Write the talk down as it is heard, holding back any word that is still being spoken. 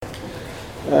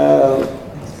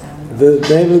The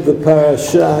name of the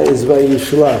parasha is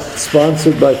Vayishlach,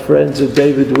 sponsored by friends of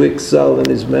David Wicksall in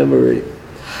his memory.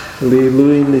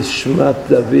 Leilui Nishmat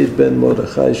David ben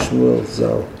Mordechai Shmuel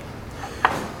Zal.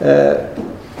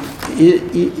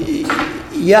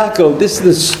 Yaakov, this is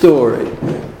the story.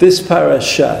 This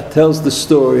parasha tells the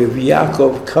story of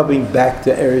Yaakov coming back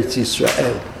to Eretz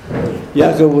Yisrael.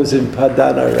 Yaakov was in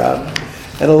Padan Aram,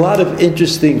 and a lot of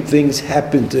interesting things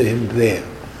happened to him there,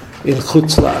 in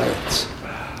Chutz La'aretz.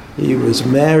 He was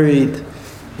married,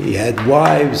 he had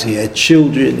wives, he had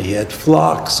children, he had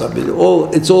flocks. I mean,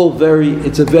 it's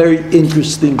a very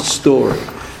interesting story.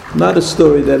 Not a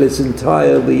story that is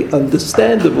entirely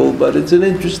understandable, but it's an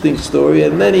interesting story.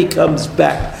 And then he comes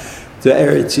back to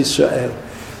Eretz Yisrael.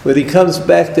 When he comes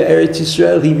back to Eretz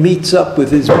Yisrael, he meets up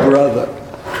with his brother,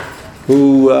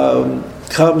 who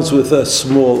comes with a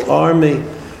small army,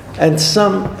 and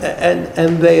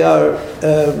they are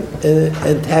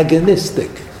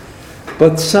antagonistic.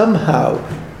 But somehow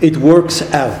it works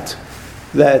out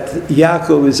that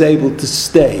Yaakov is able to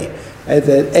stay, and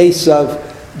that Esav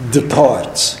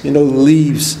departs,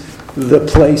 leaves the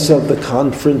place of the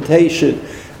confrontation,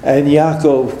 and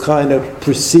Yaakov kind of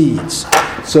proceeds.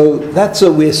 So that's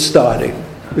where we're starting.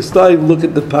 We're starting to look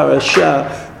at the parasha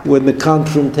when the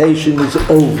confrontation is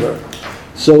over.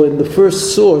 So in the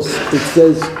first source, it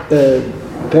says,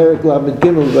 Perek Lamed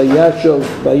Gimel, Vayashov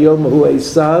Bayom Hu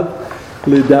Esav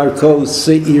L'darko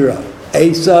Se'ira.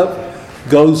 Esav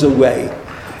goes away.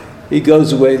 He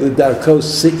goes away, L'darko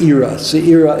Se'ira.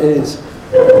 Se'ira is...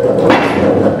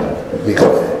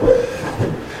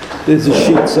 There's a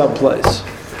sheet someplace.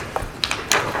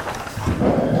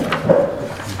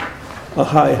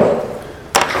 Hi.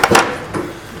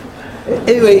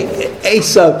 Anyway,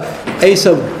 Esav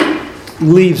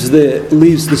leaves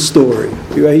the story.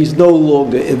 Right? He's no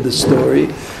longer in the story,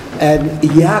 and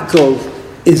Yaakov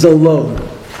is alone,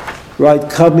 right?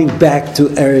 Coming back to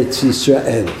Eretz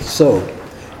Yisrael. So,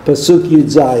 Pasuk Yud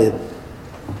Zayin.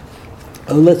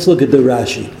 Let's look at the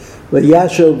Rashi.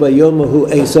 Vayashov Bayomahu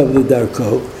Esav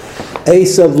L'darko.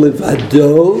 Esav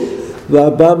Levado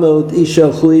V'Abameot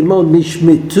Ishalchu Imo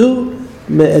Nishmitu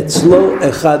Me'etzlo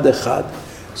Echad Echad.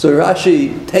 So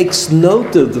Rashi takes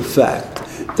note of the fact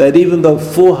that even though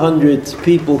 400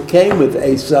 people came with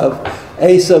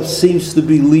Esav seems to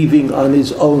be leaving on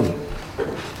his own.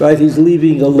 Right? He's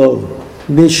leaving alone.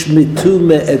 Nishmitu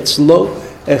Me'etzlo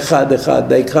Echad Echad.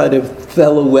 They kind of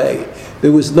fell away.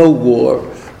 There was no war.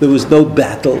 There was no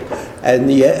battle. And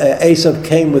Esav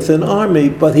came with an army,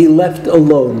 but he left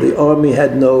alone. The army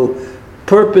had no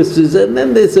purposes. And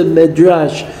then there's a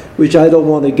medrash, which I don't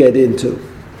want to get into.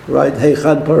 Right?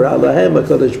 Heichan para lahem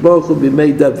HaKadosh Baruch Hu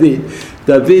b'mei David.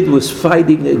 David was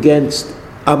fighting against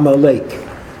Amalek.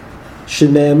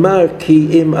 Shneemar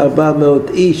ki im 400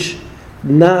 ish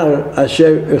nar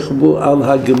asher ichbu al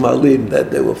hagemalim. That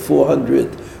there were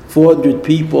 400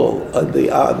 people on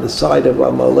the side of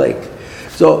Amalek.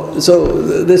 So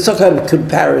there's some kind of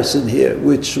comparison here,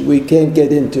 which we can't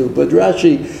get into. But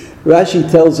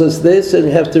Rashi tells us this, and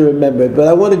you have to remember it. But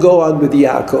I want to go on with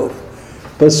Yaakov.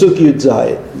 Pasuk Yud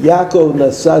Zayin. Yaakov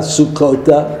nasa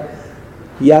Sukkota.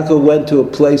 Yaakov went to a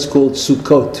place called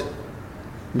Sukkot.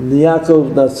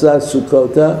 Yaakov nasa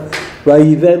Sukkota.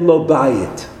 Vayiven lo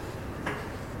bayit.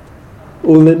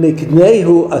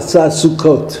 Ulemiknehu asa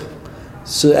Sukkot.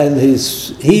 So, and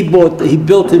he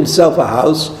built himself a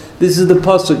house. This is the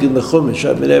pasuk in the Chumash.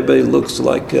 I mean, everybody looks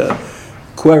like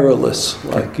querulous,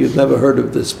 like you've never heard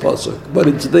of this pasuk, but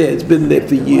it's there. It's been there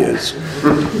for years,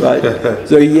 right?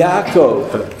 So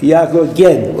Yaakov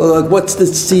again. Well, what's the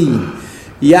scene?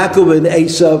 Yaakov and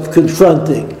Esav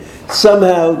confronting.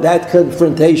 Somehow that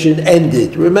confrontation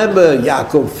ended. Remember,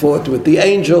 Yaakov fought with the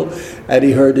angel, and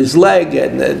he hurt his leg,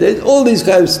 and all these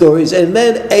kind of stories. And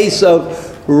then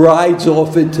Esav rides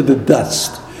off into the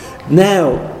dust.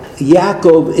 Now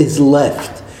Yaakov is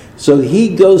left, so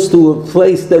he goes to a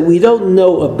place that we don't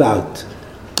know about.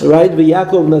 Right?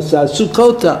 Yaakov nasa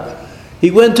Sukkota. He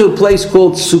went to a place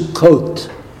called Sukkot.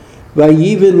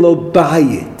 Vayiven lo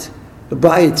bayit. The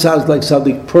bayit sounds like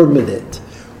something permanent.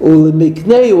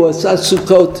 Ulemikneu asa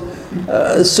Sukkot.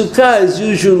 Sukkah is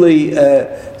usually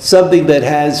something that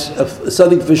has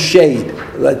something for shade.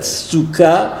 That's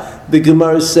Sukkah. The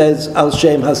Gemara says al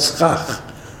shem haschach.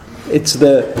 It's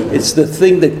the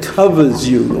thing that covers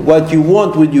you. What you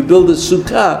want when you build a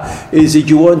sukkah is that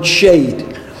you want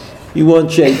shade. You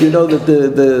want shade. You know that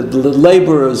the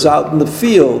laborers out in the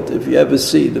field, if you ever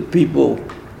see the people,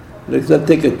 let's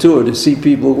take a tour to see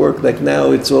people work. Like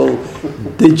now it's all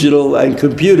digital and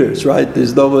computers, right?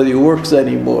 There's nobody who works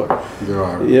anymore. There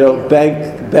are.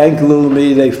 Bank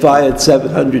Leumi, they fired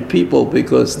 700 people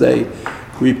because they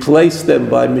replace them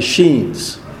by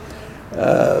machines.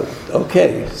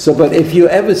 Okay, so but if you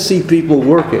ever see people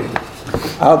working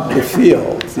out in the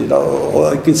field,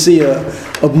 or you can see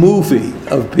a movie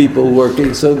of people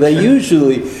working, so they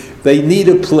need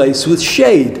a place with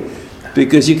shade,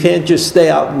 because you can't just stay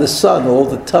out in the sun all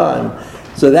the time.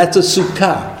 So that's a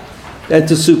sukkah.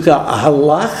 That's a sukkah. A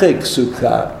halachic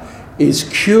sukkah is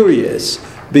curious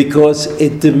because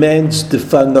it demands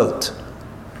defanot,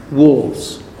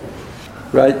 walls.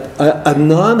 Right? A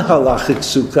non-halachic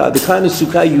sukkah, the kind of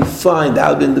sukkah you find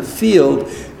out in the field,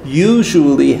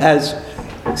 usually has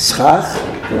schach,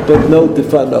 but no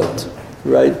defanot.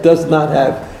 Right? Does not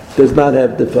have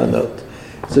defanot.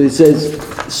 So he says,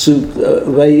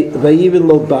 "Vayiven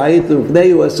lo bayit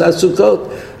uvnei asa sukkot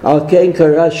al ken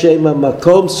kara shema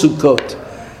makom sukkot."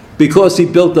 Because he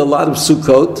built a lot of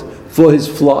sukkot for his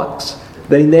flocks,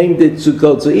 they named it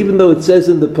Sukkot. So even though it says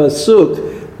in the pasuk,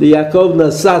 the Yaakov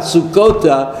Nasa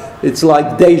Sukkota, it's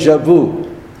like deja vu.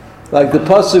 Like the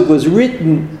pasuk was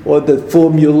written, or the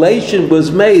formulation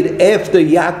was made after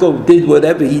Yaakov did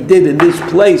whatever he did in this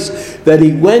place that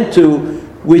he went to,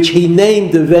 which he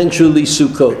named eventually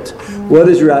Sukkot. What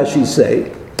does Rashi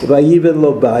say? Vayiven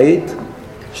lo bayit,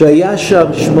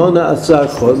 shayasham shmona asar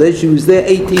chodesh, he was there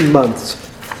 18 months.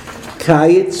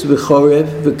 Kayetz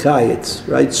v'chorev v'kayetz,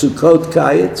 right? Sukkot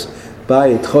kayetz,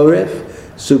 bayit chorev,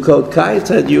 Sukkot kayetz,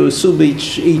 and you assume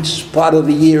each part of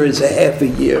the year is a half a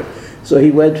year. So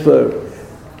he went for,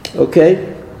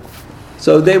 okay?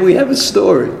 So there we have a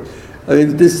story. I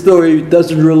mean, this story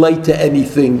doesn't relate to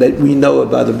anything that we know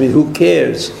about him. I mean, who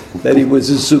cares that he was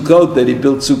in Sukkot, that he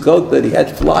built Sukkot, that he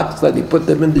had flocks, that he put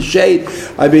them in the shade?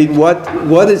 I mean, what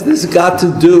has this got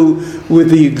to do with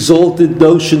the exalted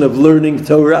notion of learning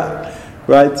Torah?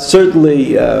 Right?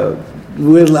 Certainly,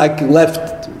 we're like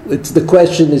left. The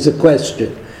question is a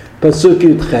question. Pasuk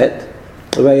Yudchet,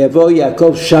 Vayavo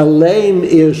Yaakov Shalem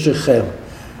Ir Shechem.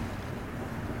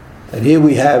 And here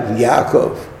we have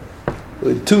Yaakov.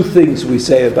 Two things we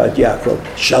say about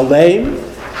Yaakov: Shalem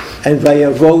and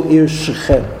Vayavo Ir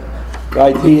Shechem.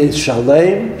 Right? He is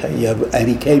Shalem, and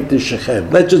he came to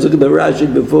Shechem. Let's just look at the Rashi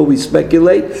before we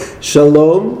speculate.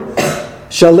 Shalem.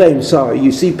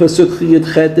 You see Pasuk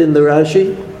Yudchet in the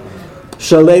Rashi?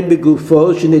 Shalem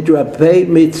begufo shenitrapei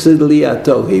mitzid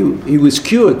liato. He was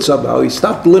cured somehow. He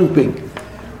stopped limping.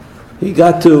 He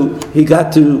got to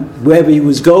wherever he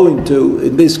was going to.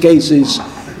 In this case,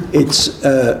 it's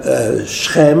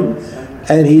Shechem,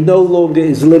 and he no longer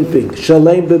is limping.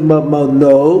 Shalem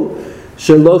b'mamano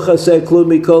shelo chaser klum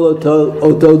mikol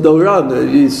oto doran.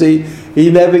 You see, he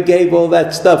never gave all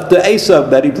that stuff to Esav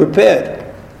that he prepared.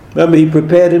 Remember, he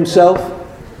prepared himself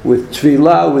with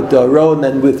tefillah, with daron,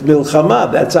 and with milchama.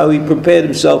 That's how he prepared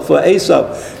himself for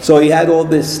Esav. So he had all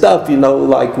this stuff,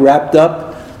 like wrapped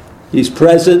up, his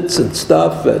presents and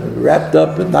stuff, and wrapped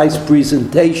up a nice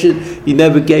presentation. He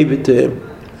never gave it to him.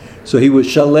 So he was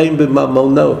shalem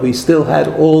b'mamono. He still had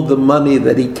all the money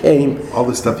that he came. All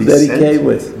the stuff he came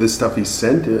with. The stuff he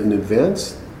sent in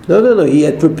advance? No. He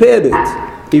had prepared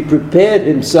it. He prepared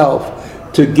himself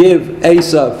to give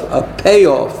Esav a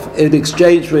payoff in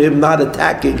exchange for him not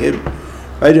attacking him.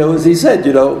 Right? As he said,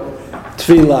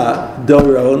 tefillah,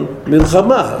 doron,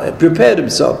 milchama. He prepared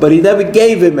himself, but he never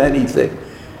gave him anything.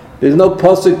 There's no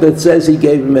pasuk that says he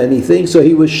gave him anything, so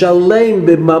he was shalem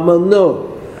b'mamono.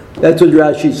 That's what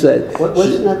Rashi said.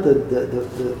 Wasn't that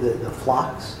the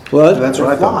flocks? What? That's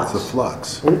right. The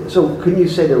flocks. So couldn't you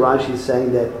say that Rashi is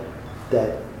saying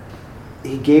that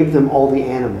he gave them all the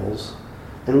animals,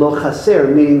 and lo chaser,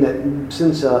 meaning that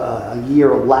since a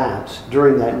year elapsed,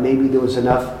 during that maybe there was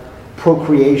enough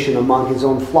procreation among his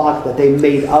own flock that they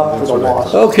made up for the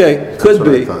loss. Okay, could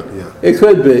be. Thought, yeah. It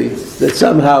could be that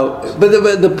somehow, but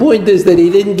the point is that he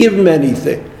didn't give him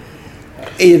anything.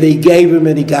 Either he gave him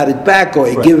and he got it back, or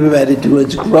he gave him and it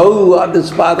would grow on the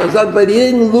spot or something, but he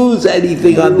didn't lose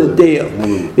anything on the deal.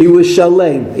 He was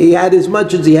shalem. He had as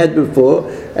much as he had before,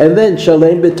 and then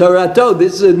shalem b'torato.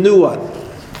 This is a new one.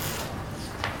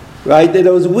 Right? That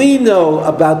as we know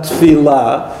about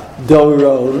tefillah,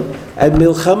 doron, and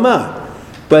milchama.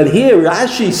 But here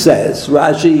Rashi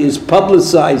is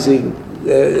publicizing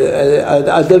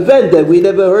an event that we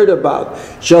never heard about.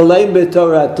 Shalem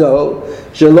b'torato,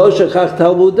 shelo shechach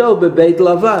talmudo bebeit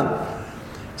Lavan.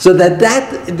 So that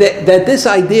this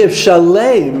idea of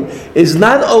shalem is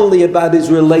not only about his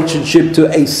relationship to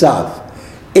Esav,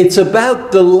 it's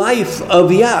about the life of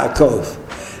Yaakov.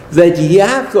 That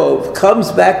Yaakov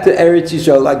comes back to Eretz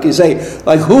Yisrael, like you say,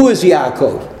 like who is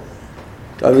Yaakov?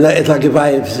 It's like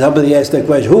if somebody asked that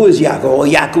question, who is Yaakov? Well,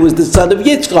 Yaakov was the son of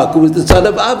Yitzchak, who was the son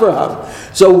of Abraham.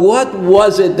 So what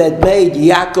was it that made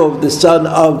Yaakov the son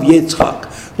of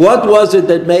Yitzchak? What was it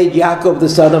that made Yaakov the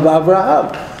son of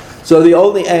Abraham? So the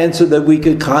only answer that we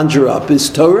could conjure up is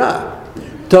Torah.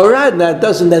 Torah, and that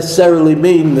doesn't necessarily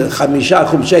mean the Chamisha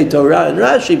Chumshei Torah and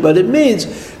Rashi, but it means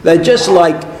that just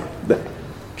like the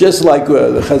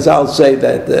Chazal say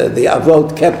that the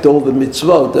Avot kept all the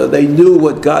mitzvot, or they knew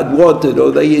what God wanted,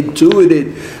 or they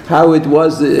intuited how it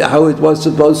was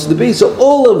supposed to be. So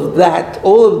all of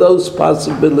those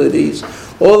possibilities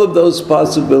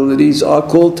are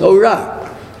called Torah.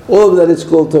 All of that is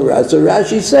called Torah. So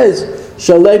Rashi says,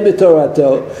 Shalem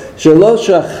b'Torato, shelo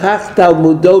shachach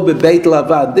talmudo bebeit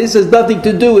Lavan. This has nothing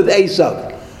to do with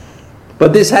Esav,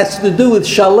 but this has to do with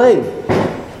Shalem.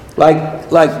 Like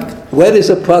when is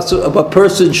a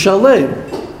person Shalem?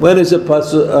 When is a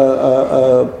person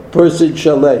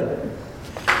Shalem?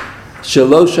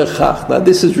 Shelo shachach. Now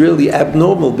this is really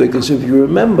abnormal, because if you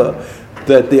remember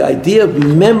that the idea of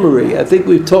memory, I think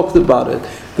we've talked about it,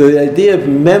 the idea of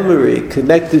memory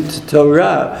connected to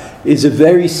Torah is a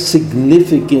very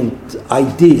significant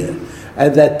idea,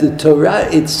 and that the Torah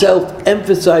itself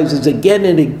emphasizes again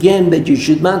and again that you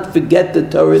should not forget the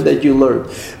Torah that you learned.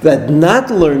 That not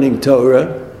learning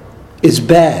Torah is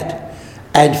bad,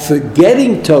 and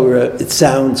forgetting Torah, it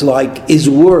sounds like, is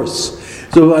worse.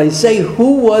 So when I say,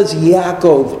 who was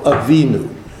Yaakov Avinu?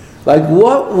 Like,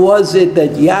 what was it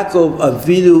that Yaakov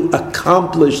Avinu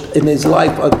accomplished in his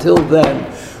life until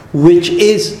then, which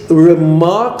is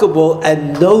remarkable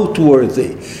and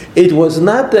noteworthy? It was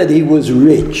not that he was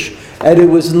rich, and it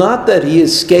was not that he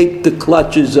escaped the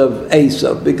clutches of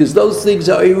Esav, because those things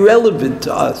are irrelevant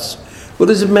to us. What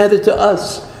does it matter to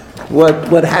us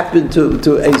what happened to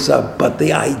Esav? But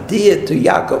the idea to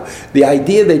Yaakov, the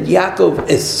idea that Yaakov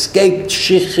escaped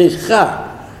Shechicha,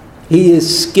 he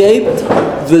escaped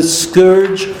the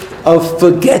scourge of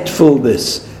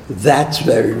forgetfulness. That's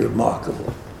very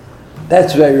remarkable.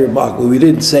 That's very remarkable. We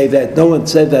didn't say that. No one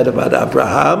said that about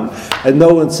Abraham, and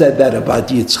no one said that about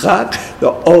Yitzchak.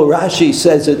 Rashi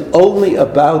says it only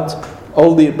about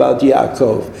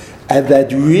Yaakov. And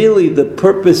that really the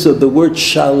purpose of the word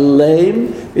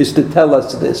shalem is to tell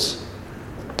us this.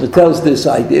 It tells this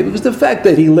idea. Because the fact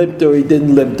that he limped or he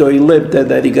didn't limp, or he limped and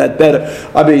that he got better,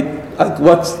 I mean,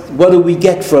 what do we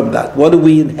get from that? What do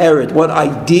we inherit? What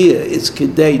idea is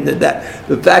contained in that?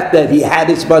 The fact that he had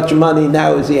as much money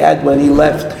now as he had when he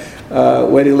left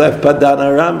Padan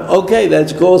Aram, okay,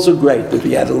 that's also great. If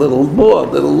he had a little more, a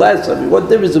little less, I mean, what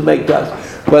difference does it make to us?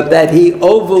 But that he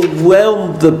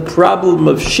overwhelmed the problem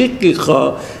of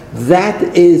Shikhicha, that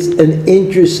is an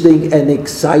interesting and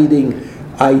exciting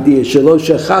idea. Shelo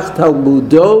shachach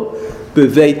talmudo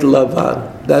beveit Lavan.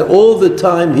 That all the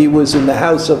time he was in the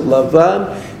house of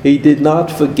Lavan, he did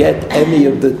not forget any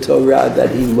of the Torah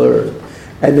that he learned.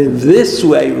 And in this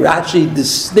way, Rashi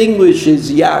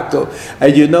distinguishes Yaakov.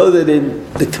 And you know that in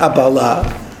the Kabbalah,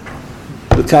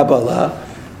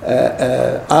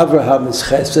 Abraham is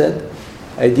Chesed,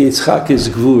 and Yitzchak is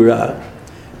Gvura,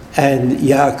 and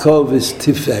Yaakov is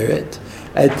Tiferet,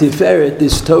 and Tiferet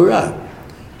is Torah.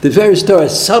 Tiferet is Torah.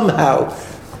 Somehow,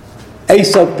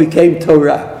 Esav became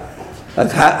Torah.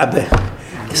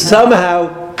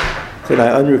 Somehow, can I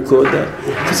unrecord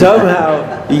that? Somehow,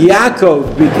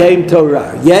 Yaakov became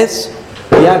Torah. Yes?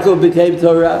 Yaakov became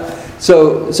Torah.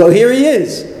 So here he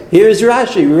is. Here's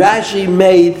Rashi. Rashi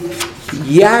made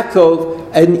Yaakov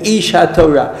an Ish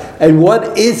HaTorah. And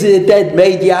what is it that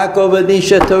made Yaakov an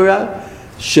Ish HaTorah?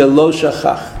 Shelo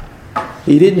shachach.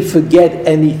 He didn't forget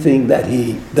anything that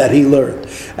he learned.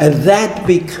 And that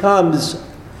becomes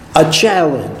a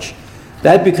challenge.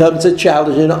 That becomes a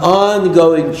challenge, an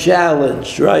ongoing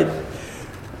challenge, right?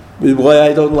 Why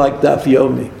I don't like Daf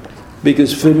Yomi.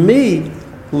 Because for me,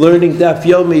 learning Daf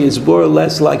Yomi is more or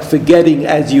less like forgetting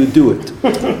as you do it.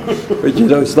 But,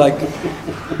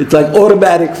 it's like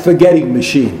automatic forgetting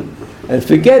machine. And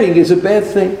forgetting is a bad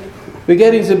thing.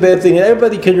 Forgetting is a bad thing. And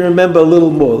everybody can remember a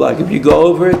little more. Like if you go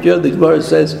over it, the Gemara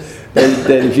says that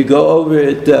if you go over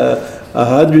it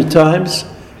 100 times,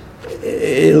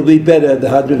 it'll be better the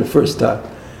 101st time.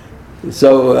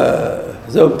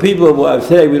 So people,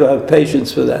 today we don't have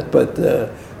patience for that, but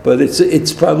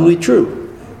it's probably true.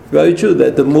 Very true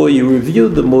that the more you review,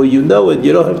 the more you know, and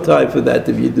you don't have time for that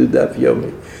if you do Daf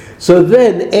Yomi. So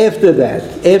then, after that,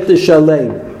 after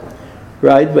Shalem,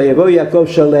 right? Vayavo Yaakov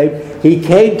Shalem, he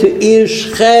came to Ir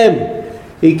Shechem.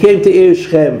 He came to Ir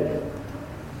Shechem.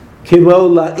 Kimo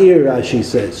la'ir, Rashi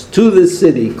says, to the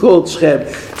city called Shechem.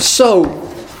 So,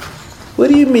 what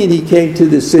do you mean he came to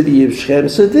the city of Shechem?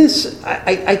 So this,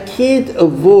 I can't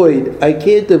avoid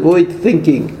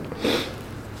thinking.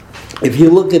 If you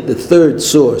look at the third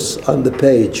source on the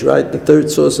page, right? The third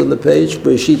source on the page,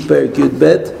 Bereshit Perek Yud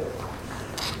Bet.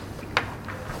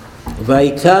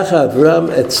 Vayikach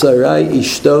Avram et Sarai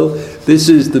ishto. This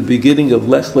is the beginning of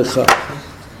Lech Lecha.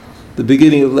 The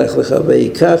beginning of Lech Lecha.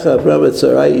 Vayikach Avram et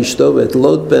Sarai ishto et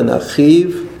Lot ben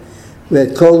Achiv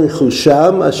ve'et kol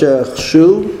rechusham asher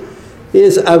achshu.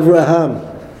 Here's Avraham.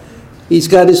 He's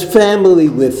got his family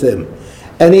with him.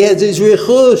 And he has his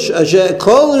rechush, asher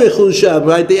kol rechusham,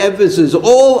 right? The emphasis,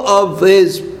 all of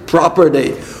his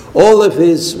property, all of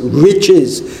his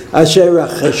riches, asher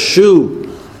achshu.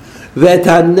 ואת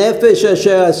הנפש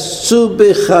אשר עשו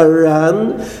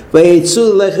בחרן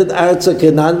ויצאו לכת ארצה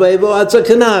כנען ויבואו ארצה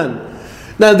כנען.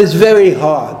 Now it's very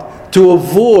hard to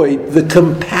avoid the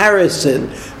comparison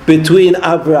between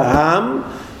Abraham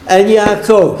and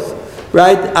Yaakov,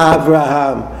 right?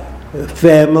 Abraham,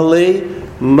 family,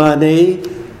 money,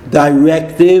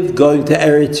 directive, going to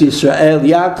Eretz Yisrael.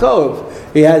 Yaakov,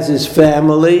 he has his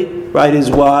family, right? His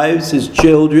wives, his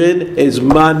children, his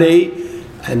money,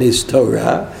 and his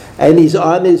Torah. And he's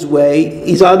on his way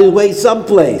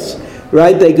someplace,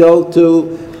 right? They go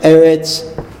to Eretz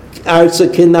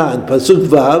Arza Canaan, Pasuk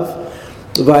Vav,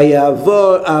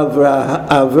 Vayavor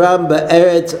Avram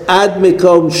be'eretz ad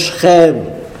mikom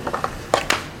Shechem.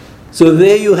 So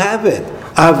there you have it.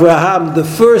 Avraham, the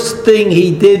first thing he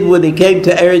did when he came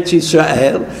to Eretz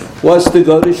Yisrael was to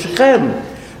go to Shechem.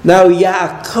 Now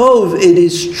Yaakov, it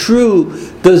is true,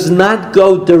 does not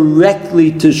go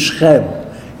directly to Shechem.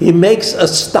 He makes a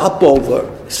stopover.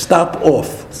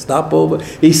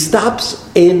 He stops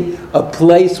in a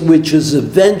place which is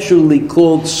eventually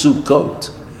called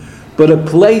Sukkot, but a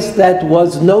place that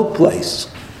was no place,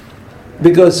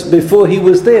 because before he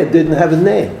was there, it didn't have a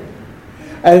name.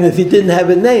 And if he didn't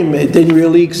have a name, it didn't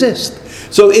really exist.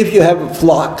 So if you have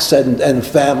flocks and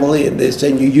family and this,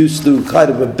 and you're used to kind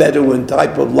of a Bedouin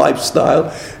type of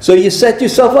lifestyle, so you set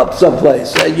yourself up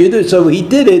someplace. So he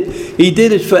did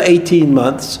it for 18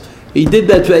 months. He did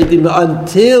that for 18 months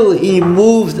until he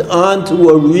moved on to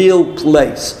a real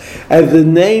place. And the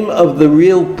name of the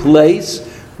real place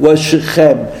was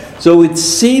Shechem. So it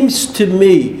seems to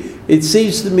me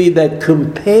that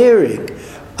comparing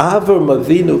Avram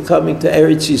Avinu coming to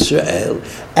Eretz Yisrael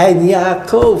and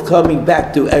Yaakov coming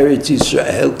back to Eretz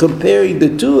Yisrael, comparing the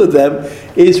two of them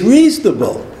is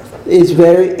reasonable. It's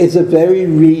a very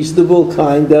reasonable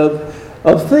kind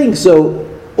of thing. So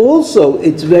also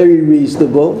it's very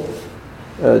reasonable.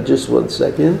 Just one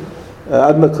second.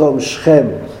 Ad makom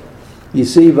Shechem. You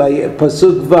see by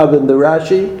Pasuk Vav in the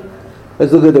Rashi.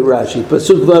 Let's look at the Rashi.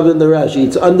 Pasuk Vav in the Rashi.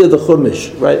 It's under the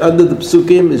Chumash, right? Under the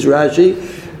Psukim is Rashi.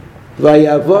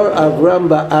 Vayavor Avram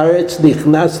ba'aretz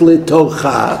nichnas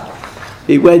letocha.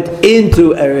 He went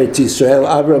into Eretz Yisrael,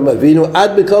 Avram Avinu,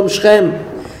 ad bekom Shechem,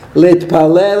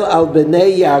 letpalel al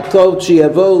bnei Yaakov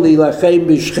sheyavo lilachem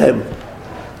b'Shechem.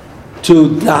 To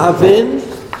daven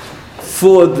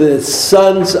for the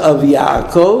sons of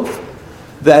Yaakov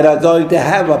that are going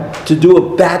to do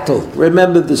a battle.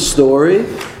 Remember the story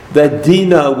that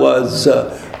Dinah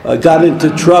got into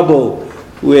trouble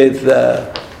with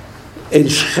in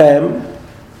Shechem,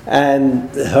 and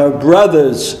her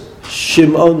brothers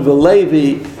Shimon and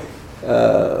Levi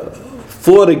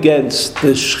fought against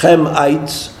the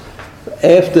Shechemites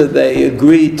after they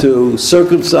agreed to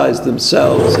circumcise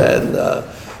themselves, and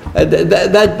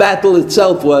that battle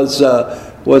itself was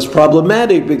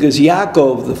problematic because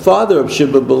Yaakov, the father of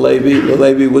Shimon and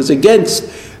Levi, was against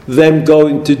them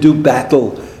going to do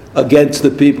battle against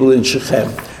the people in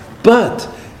Shechem. But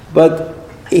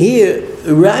here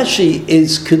Rashi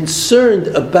is concerned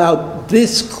about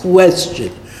this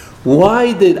question.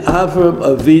 Why did Avram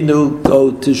Avinu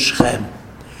go to Shechem?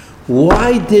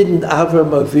 Why didn't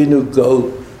Avram Avinu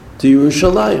go to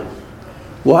Yerushalayim?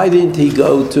 Why didn't he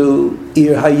go to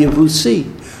Ir HaYevusi?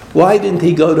 Why didn't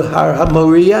he go to Har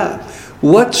HaMoriah?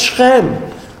 What's Shechem?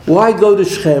 Why go to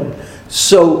Shechem?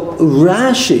 So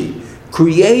Rashi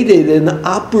created an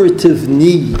operative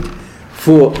need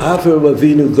for Avram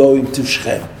Avinu going to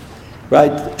Shechem,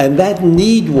 right? And that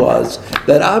need was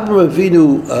that Avram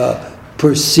Avinu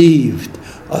perceived,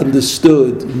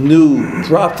 understood, knew,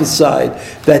 prophesied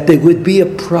that there would be a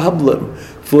problem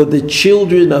for the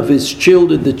children of his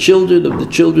children, the children of the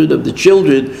children of the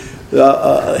children,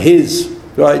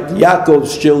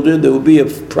 Yaakov's children. There would be a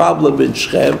problem in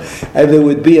Shechem, and there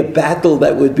would be a battle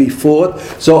that would be fought.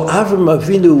 So Avram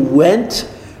Avinu went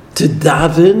to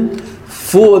daven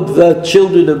for the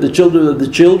children of the children of the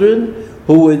children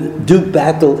who would do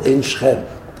battle in Shechem.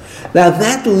 Now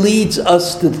that leads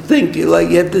us to think, you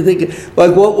have to think,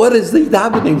 what is he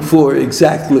davening for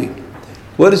exactly?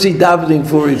 What is he davening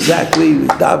for exactly? He's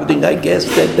davening, I guess,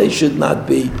 that they should not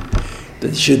be,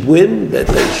 that they should win, that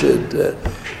they should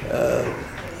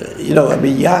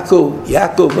Yaakov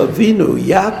Avinu,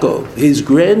 Yaakov, his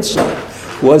grandson,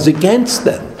 was against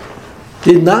them.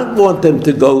 Did not want them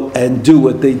to go and do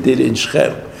what they did in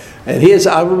Shechem. And here's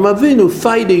Avram Avinu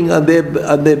fighting on their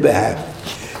behalf.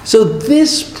 So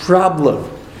this problem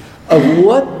of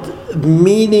what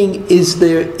meaning is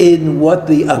there in what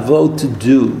the Avot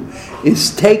do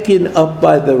is taken up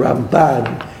by the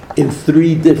Ramban in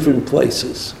 3 different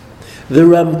places. The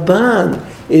Ramban,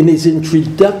 in his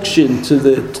introduction to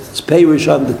the Perush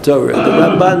on the Torah, the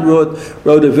Ramban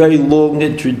wrote a very long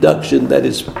introduction that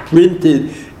is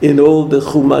printed in all the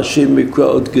Chumashim,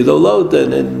 Mikraot Gedolot,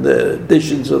 and in the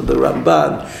editions of the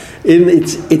Ramban.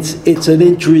 It's an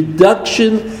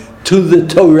introduction to the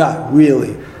Torah,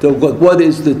 really. What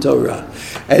is the Torah?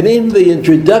 And in the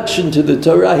introduction to the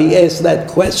Torah, he asked that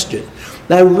question.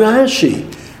 Now Rashi,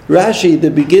 the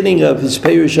beginning of his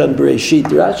Perush on Bereshit,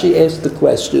 Rashi asked the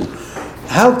question,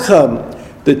 how come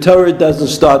the Torah doesn't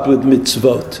start with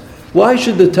mitzvot? Why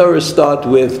should the Torah start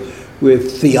with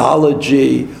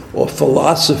theology or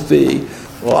philosophy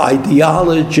or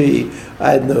ideology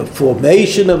and the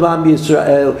formation of Am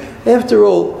Yisrael? After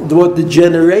all, what the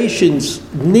generations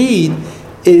need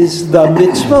is the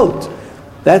mitzvot.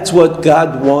 That's what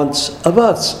God wants of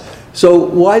us. So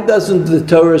why doesn't the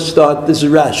Torah start, this is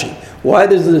Rashi, why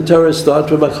doesn't the Torah start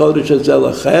from HaChodesh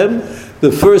HaZelachem,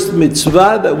 the first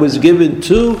mitzvah that was given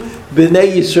to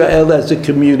Bnei Yisrael as a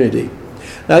community?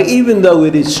 Now, even though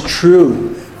it is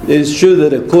true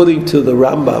that according to the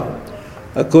Rambam,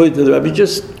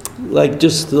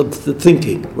 just the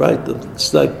thinking, right?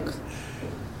 It's like,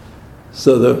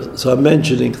 so I'm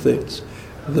mentioning things.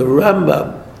 The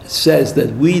Rambam says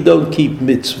that we don't keep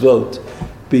mitzvot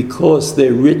because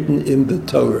they're written in the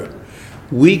Torah.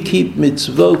 We keep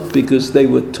mitzvot because they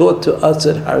were taught to us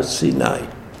at Har Sinai.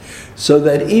 So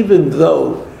that even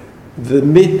though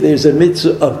there's a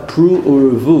mitzvah of pru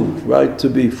urevu, right, to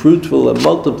be fruitful and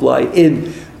multiply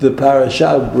in the parasha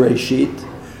of Bereshit,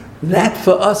 that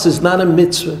for us is not a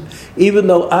mitzvah. Even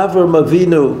though Avram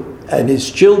Avinu and his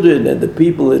children and the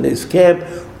people in his camp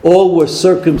all were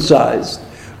circumcised,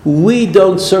 we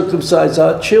don't circumcise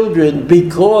our children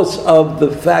because of the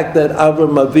fact that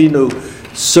Avram Avinu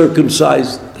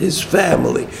circumcised his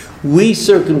family. We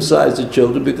circumcise the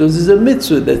children because it's a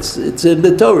mitzvah it's in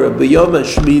the Torah. B'yom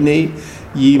hashmini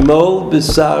yimol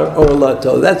b'sar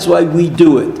orlato. That's why we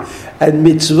do it. And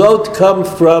mitzvot come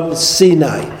from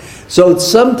Sinai. So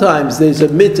sometimes there's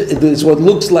what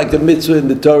looks like a mitzvah in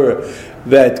the Torah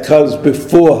that comes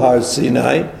before Har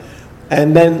Sinai,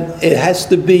 and then it has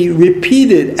to be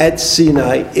repeated at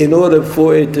Sinai in order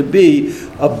for it to be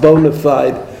a bona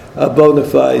fide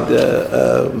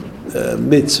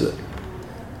mitzvah.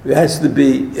 It has to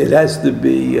be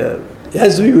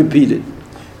repeated.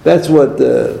 That's what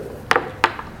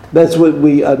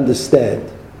we understand.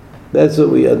 That's what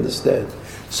we understand.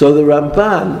 So the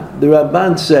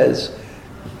Ramban says,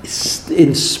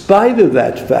 in spite of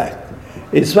that fact,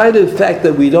 in spite of the fact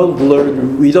that we don't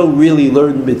really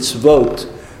learn mitzvot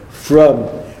from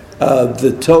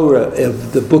the Torah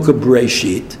of the book of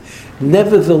Bereshit,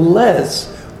 nevertheless,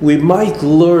 we might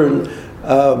learn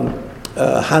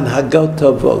Hanhagot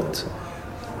Tavot,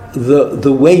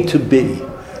 the way to be,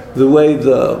 the way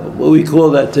what we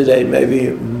call that today,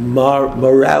 maybe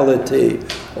morality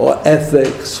or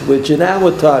ethics, which in our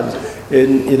times,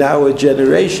 in our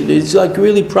generation, is like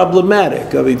really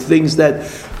problematic. I mean, things that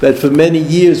for many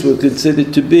years were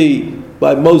considered to be,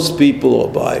 by most people or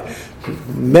by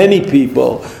many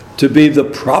people, to be the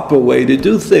proper way to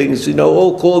do things,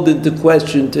 all called into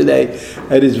question today.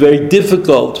 And it's very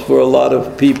difficult for a lot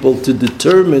of people to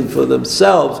determine for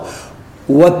themselves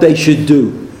what they should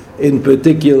do in a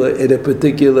particular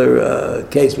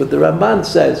case. But the Ramban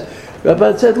said,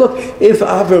 look, if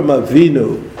Avram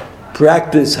Avinu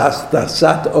practiced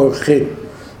Hachnasat Orchim,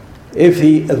 if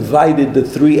he invited the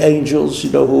 3 angels,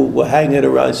 who were hanging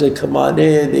around, say, come on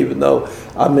in, even though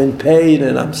I'm in pain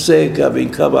and I'm sick,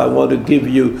 come, I want to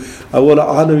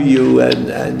honor you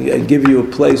and give you a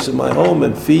place in my home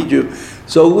and feed you.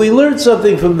 So we learned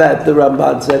something from that, the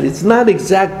Ramban said. It's not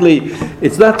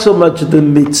so much the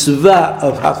mitzvah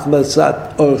of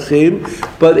Hachnasat Orchim,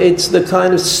 but it's the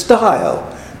kind of style,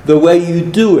 the way you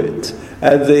do it,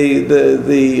 and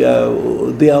the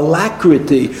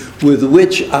alacrity with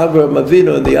which Avraham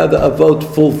Avinu and the other Avot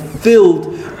fulfilled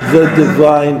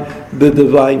the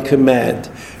divine command.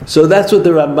 So that's what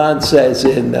the Ramban says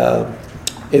in the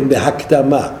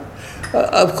Hakdama.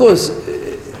 Of course,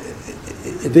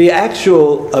 the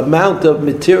actual amount of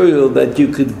material that you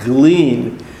could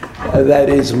glean that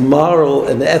is moral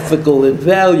and ethical in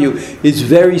value is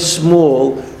very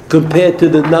small compared to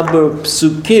the number of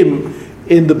psukim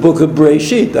in the book of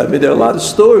Breshit. I mean, there are a lot of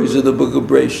stories in the book of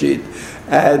Breshit,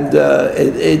 and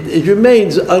it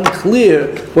remains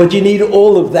unclear what you need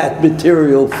all of that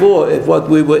material for, if what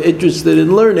we were interested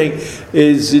in learning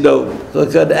is,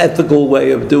 like an ethical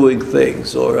way of doing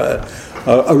things, or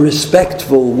a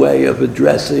respectful way of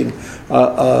addressing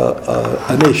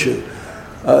an issue.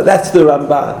 That's the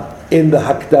Ramban in the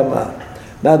Hakdama.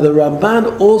 Now the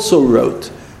Ramban also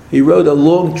wrote a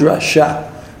long drasha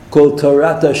called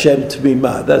Torat Hashem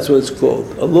Tmima. That's what it's called.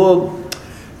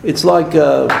 It's like,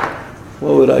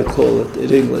 what would I call it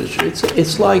in English?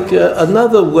 It's like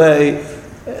another way,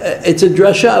 it's a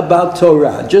drasha about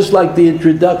Torah, just like the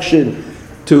introduction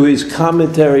to his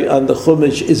commentary on the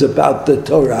Chumash is about the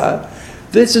Torah.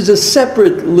 This is a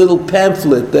separate little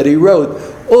pamphlet that he wrote,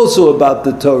 also about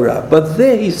the Torah. But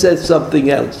there he says something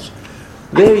else.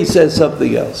 He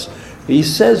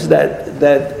says that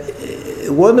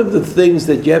one of the things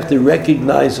that you have to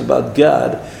recognize about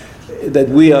God, that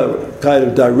we are kind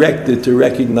of directed to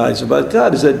recognize about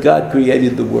God, is that God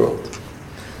created the world.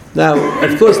 Now,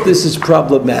 of course, this is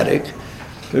problematic.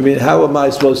 I mean, how am I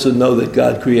supposed to know that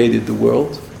God created the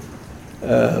world?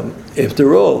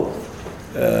 After all,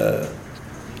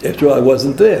 I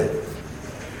wasn't there.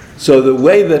 So the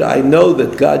way that I know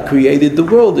that God created the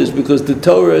world is because the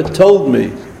Torah told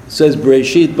me. It says,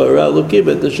 Breshit bara Elokim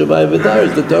et hashamayim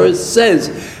v'haaretz. The Torah says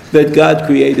that God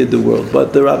created the world.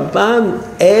 But the Ramban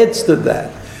adds to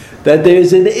that there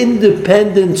is an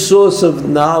independent source of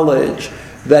knowledge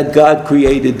that God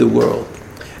created the world.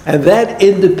 And that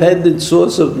independent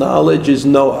source of knowledge is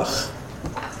Noach.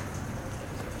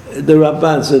 The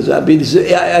Ramban says, I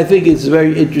think it's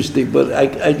very interesting, but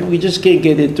we just can't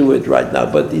get into it right now.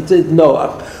 But it says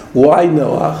Noach. Why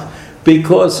Noach?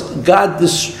 Because God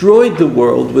destroyed the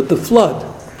world with the flood.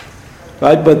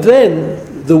 Right? But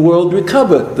then the world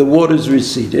recovered. The waters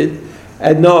receded.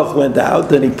 And Noach went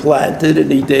out and he planted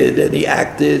and he did and he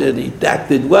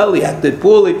acted well, he acted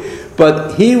poorly.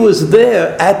 But he was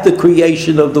there at the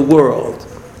creation of the world.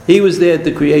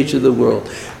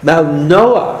 Now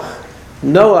Noach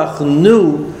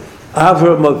knew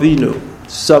Avram Avinu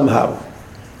somehow,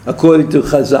 according to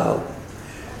Chazal.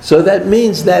 So that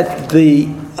means that the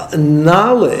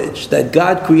knowledge that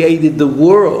God created the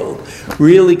world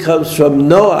really comes from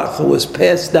Noach, who was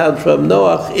passed down from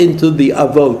Noach into the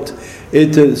Avot,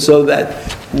 so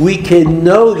that we can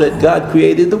know that God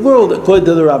created the world, according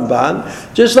to the Ramban,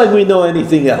 just like we know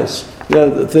anything else.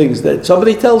 The things that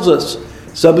somebody tells us,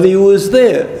 somebody who was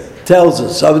there tells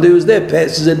us, somebody who was there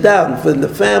passes it down from the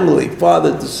family,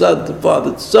 father to son to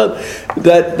father to son.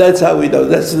 That's how we know.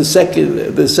 That's the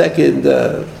second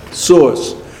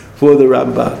source for the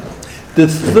Ramban. The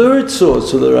third source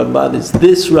for the Ramban is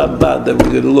this Ramban that we're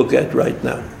going to look at right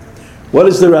now. What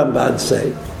does the Ramban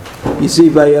say? You see,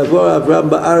 Vayavor Avram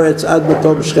ba'aretz ad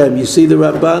makom Shechem. You see the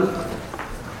Ramban?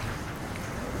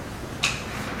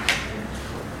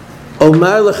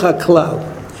 Omar lecha klal.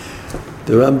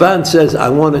 The Ramban says, I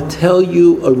want to tell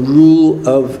you a rule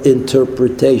of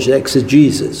interpretation,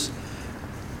 exegesis.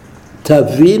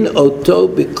 Tavin oto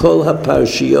b'kol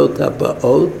haparshiyot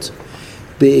habaot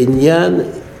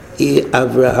be'inyan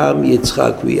Avraham,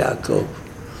 Yitzchak, v'Yaakov.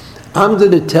 I'm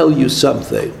going to tell you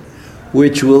something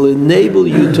which will enable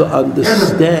you to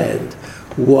understand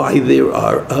why there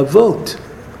are avot.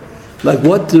 Like,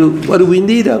 what do we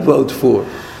need avot for?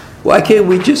 Why can't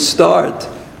we just start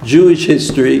Jewish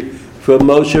history from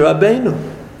Moshe Rabbeinu?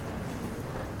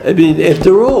 I mean,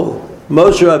 after all,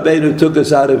 Moshe Rabbeinu took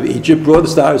us out of Egypt, brought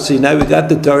us to Har Sinai, we got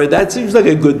the Torah. That seems like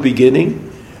a good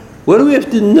beginning. What do we have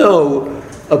to know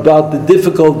about the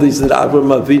difficulties that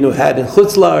Avraham Avinu had in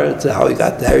Chutz La'aretz, how he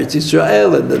got to Eretz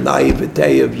Yisrael, and the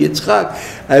naivete of Yitzchak,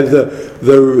 and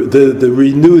the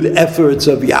renewed efforts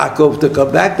of Yaakov to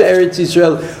come back to Eretz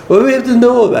Yisrael? What do we have to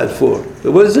know all that for?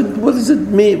 What does it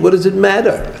mean? What does it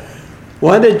matter?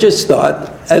 Why not just start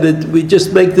we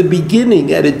just make the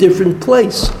beginning at a different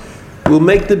place? We'll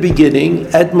make the beginning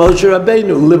at Moshe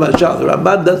Rabbeinu. Limashal. The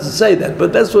Ramban doesn't say that,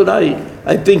 but that's what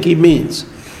I think he means.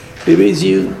 It means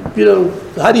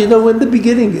how do you know when the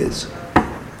beginning is?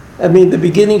 I mean, the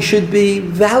beginning should be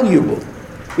valuable.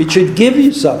 It should give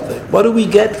you something. What do we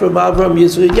get from Avraham,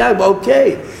 Yitzchak, Yaakov?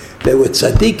 Okay, they were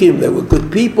tzaddikim, they were good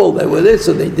people, they were this,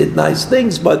 and they did nice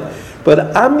things, but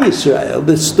Am Yisrael,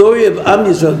 the story of Am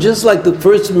Yisrael, just like the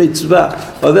first mitzvah,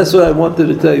 that's what I wanted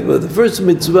to tell you, but the first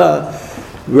mitzvah,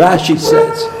 Rashi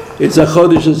says, it's a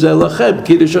chodesh hazeh lachem,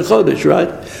 kiddush HaChodesh, right?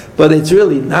 But it's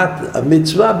really not a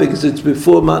mitzvah because it's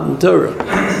before Matan Torah,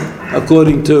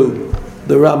 according to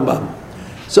the Rambam.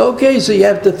 So so you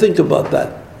have to think about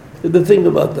that.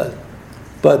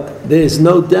 But there's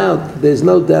no doubt that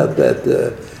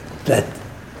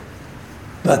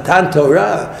Matan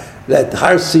Torah, that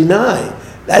Har Sinai,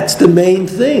 that's the main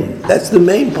thing. That's the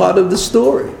main part of the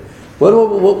story.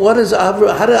 What is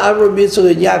Avraham? How did Avraham,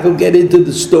 Yitzchak, and Yaakov get into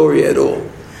the story at all?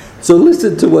 So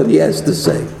listen to what he has to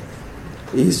say.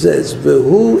 He says,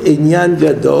 "V'hu inyan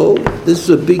gadol." This is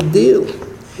a big deal.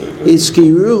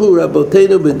 Iskiruhu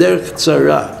rabotenu b'derech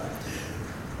tzara.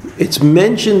 It's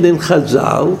mentioned in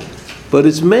Chazal, but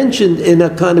it's mentioned in a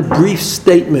kind of brief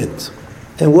statement.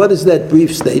 And what is that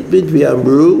brief statement?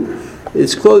 V'amru.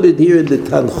 It's quoted here in the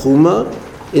Tanchuma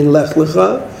in Lech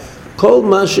Lecha. Kol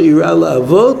ma she'ira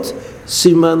la'avot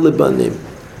siman lebanim.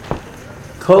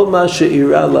 Kol ma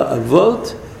she'ira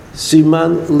la'avot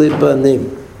siman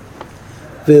lebanim.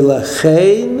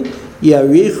 V'lachein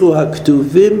yarichu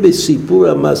haktuvim b'sipur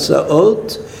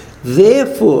ha'masaot.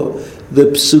 Therefore, the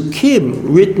psukim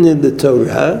written in the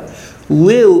Torah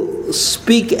will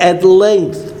speak at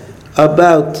length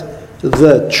about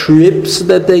the trips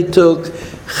that they took,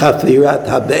 chafirat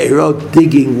habeirot,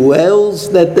 digging wells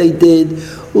that they did,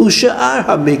 usha'ar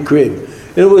hamikrim.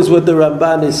 It was what the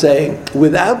Ramban is saying.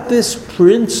 Without this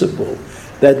principle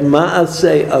that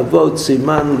ma'aseh avot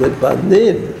siman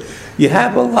lebanim, you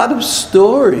have a lot of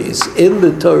stories in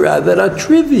the Torah that are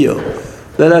trivial,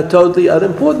 that are totally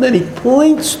unimportant. And he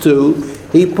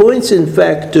points in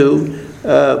fact to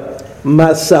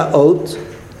Masaot,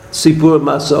 Sipur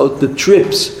Masaot, the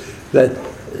trips that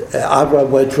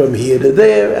Abraham went from here to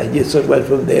there, and Yitzchak went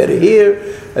from there to here,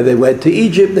 and they went to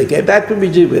Egypt, they came back from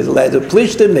Egypt, with the land of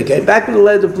Plishtim, they came back to the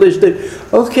land of Plishtim.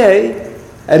 Okay,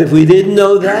 and if we didn't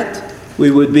know that,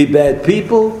 we would be bad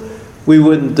people. We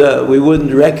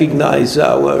wouldn't recognize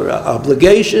our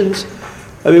obligations.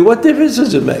 I mean, what difference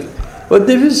does it make? What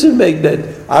difference does it make that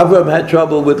Abraham had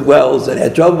trouble with wells, and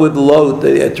had trouble with Lot,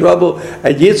 and he had trouble,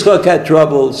 and Yitzchak had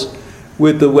troubles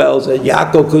with the wells, and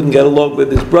Yaakov couldn't get along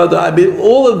with his brother? I mean,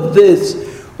 all of this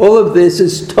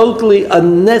is totally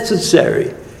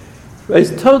unnecessary. It's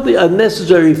totally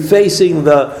unnecessary facing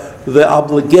the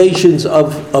obligations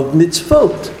of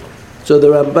mitzvot. So the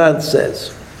Ramban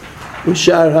says,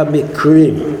 Shar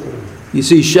HaMikrim. You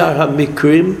see, Shar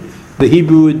HaMikrim, the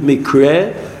Hebrew word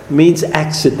mikre, means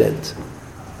accident,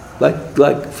 like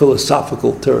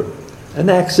philosophical term. An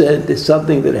accident is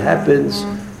something that happens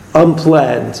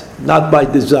unplanned, not by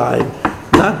design.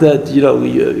 Not that,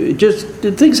 just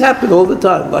things happen all the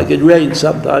time, like it rains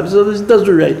sometimes, so it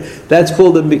doesn't rain. That's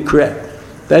called a mikre.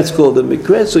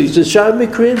 So he says, Shar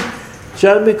HaMikrim.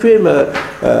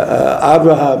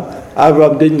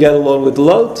 Abraham didn't get along with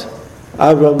Lot.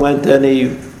 Abraham went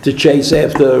to chase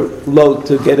after Lot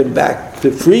to get him back,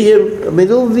 to free him. I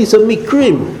mean, all of these are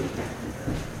mikrim.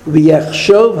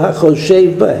 V'yachshov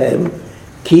hachoshev bahem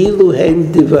kilu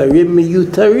hem divarim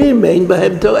miyutarim ein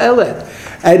bahem to'elet.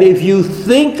 And if you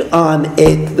think on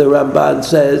it, the Ramban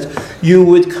says, you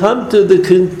would come to the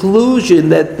conclusion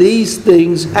that these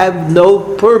things have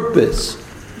no purpose.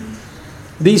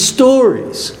 These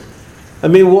stories. I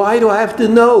mean, why do I have to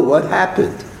know what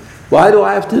happened? Why do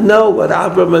I have to know what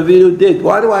Avraham Avinu did?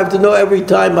 Why do I have to know every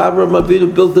time Avraham Avinu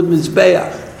built a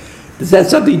Mizbeach? Does that have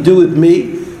something to do with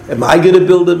me? Am I going to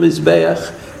build a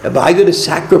Mizbeach? Am I going to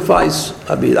sacrifice?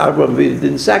 I mean, Avraham Avinu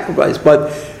didn't sacrifice,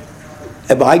 but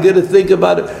am I going to think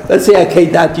about it? Let's say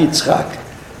Akedat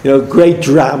Yitzchak, great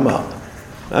drama.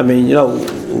 I mean,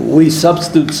 we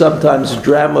substitute sometimes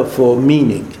drama for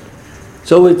meaning.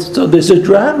 So there's a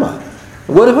drama.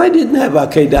 What if I didn't have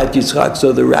Akedat Yitzchak?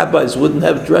 So the rabbis wouldn't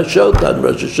have drashot on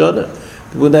Rosh Hashanah.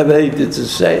 They wouldn't have anything to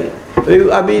say.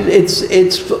 I mean, it's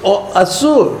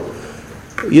asur.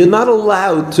 You're not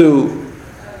allowed to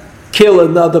kill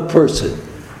another person.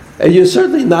 And you're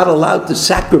certainly not allowed to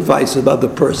sacrifice another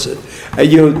person.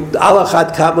 And you're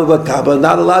alachat kama v'kama,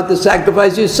 not allowed to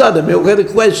sacrifice your son. I mean, what kind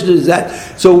of question is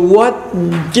that? So what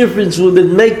difference would it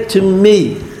make to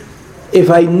me if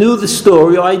I knew the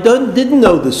story or I didn't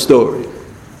know the story?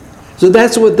 So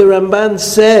that's what the Ramban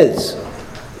says.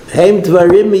 Heim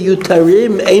dvarim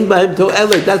miyutarim ein bahem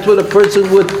to'elet. That's what a person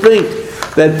would think,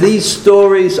 that these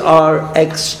stories are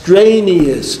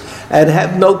extraneous and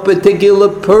have no particular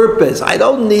purpose. I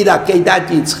don't need Akedat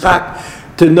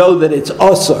Yitzchak to know that it's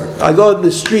osir. I go in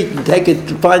the street and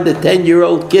find a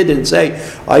 10-year-old kid and say,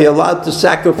 are you allowed to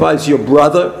sacrifice your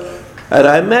brother? And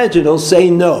I imagine he'll say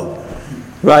no,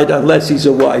 right, unless he's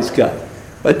a wise guy.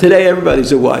 But today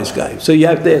everybody's a wise guy, so you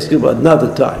have to ask him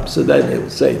another time. So then he'll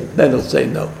say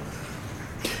no.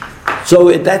 So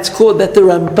that's called, that the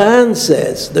Ramban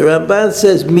says. The Ramban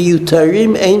says,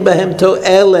 miyutarim ein bahem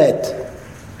to'elet.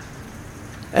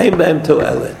 Ein bahem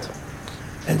to'elet.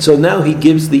 And so now he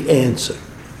gives the answer.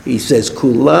 He says,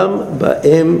 kulam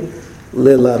ba'em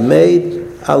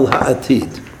lilamed al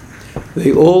ha'atid.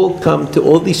 They all come to,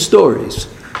 all these stories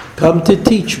come to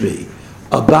teach me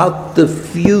about the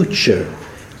future.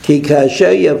 Ki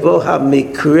kasher yavo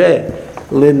hamikre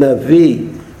lenavi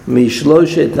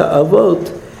mishloshet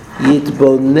ha'avot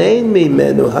yitbonen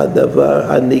mimenu hadavar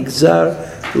hanigzar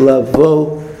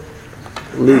lavo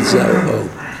lizaro.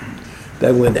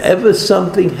 That whenever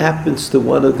something happens to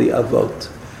one of the avot,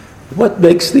 what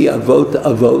makes the avot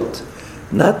avot?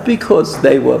 Not because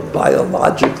they were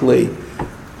biologically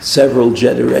several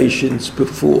generations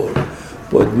before.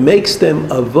 What makes them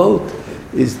avot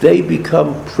is they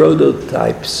become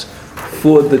prototypes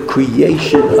for the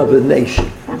creation of a nation.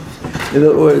 In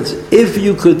other words, if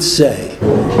you could say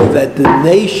that the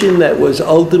nation that was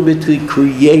ultimately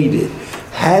created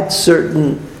had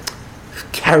certain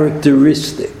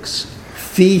characteristics,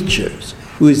 features,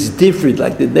 was different,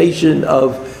 like the nation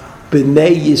of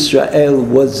Bnei Yisrael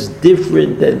was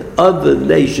different than other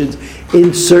nations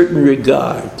in certain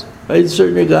regard. Right? In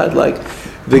certain regard, like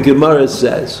the Gemara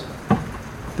says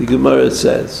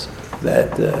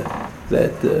that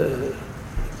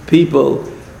people,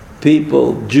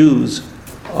 Jews,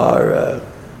 are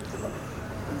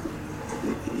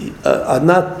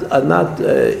not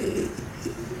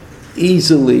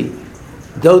easily.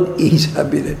 Don't ease. I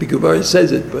mean, the Gemara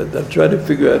says it, but I'm trying to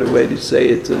figure out a way to say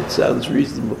it so it sounds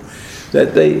reasonable.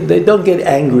 That they don't get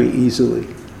angry easily.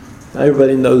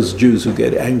 Everybody knows Jews who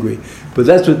get angry, but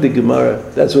that's what the Gemara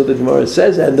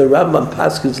says, and the Rambam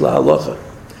paskins lahalacha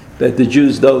that the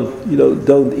Jews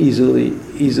don't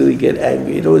easily get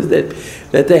angry. You know,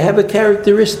 that they have a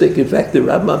characteristic. In fact, the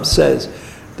Rambam says,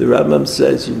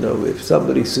 if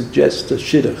somebody suggests a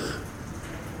shidduch,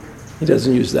 he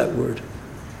doesn't use that word.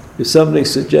 If somebody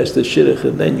suggests a shidduch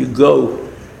and then you go,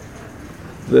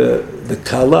 the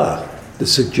kala, the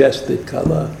suggested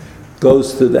kala,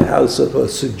 goes to the house of her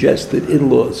suggested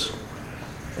in-laws,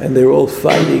 and they're all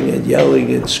fighting and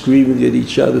yelling and screaming at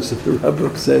each other. So the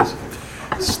Rambam says,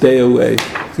 stay away,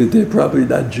 because they're probably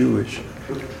not Jewish.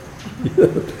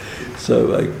 So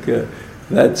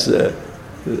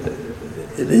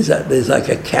there's like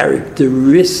a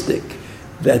characteristic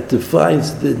that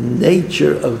defines the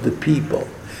nature of the people.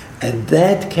 And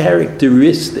that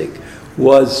characteristic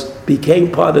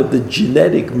became part of the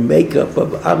genetic makeup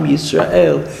of Am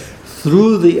Yisrael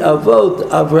through the Avot,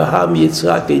 Avraham,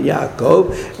 Yitzchak, and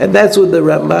Yaakov, and that's what the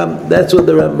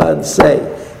Ramban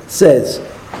says.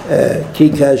 Ki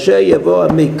kasher yavo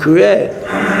hamikre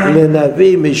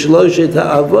lenavi mishloshet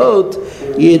ha'avot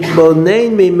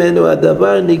yitbonen mimenu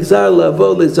hadavar nigzar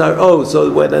lavo lizaro.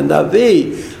 So when a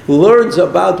Navi learns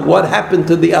about what happened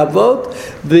to the Avot,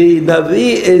 the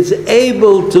Navi is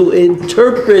able to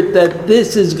interpret that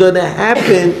this is going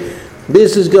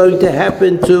to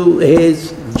happen to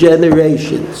his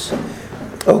generations.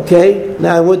 Okay?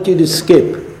 Now I want you to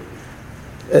skip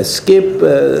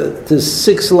to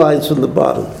 6 lines from the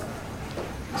bottom.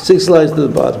 6 lines to the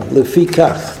bottom.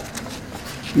 Lefikach.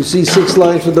 You see 6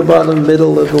 lines from the bottom,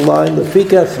 middle of the line.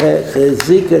 Lefikach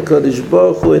chezika Kodesh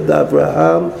Baruch Hu et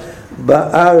Avraham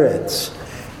ba'aretz.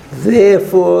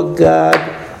 Therefore God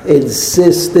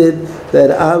insisted that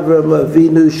Avram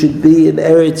Avinu should be in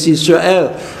Eretz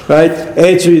Yisrael. Right?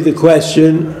 Answering the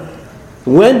question,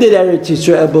 when did Eretz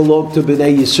Yisrael belong to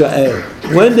Bnei Yisrael?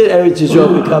 When did Eretz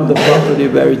Yisrael become the property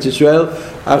of Eretz Yisrael?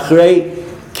 Achrei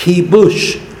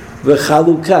kibush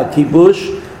v'chalukah.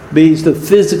 Kibush means the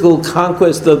physical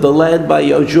conquest of the land by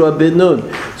Yoshua ben Nun.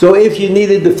 So if you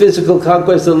needed the physical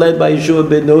conquest of the land by Yoshua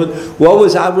ben Nun, what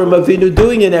was Avram Avinu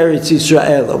doing in Eretz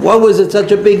Yisrael? What was it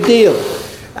such a big deal?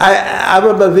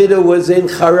 Avram Avinu was in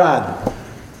Haran.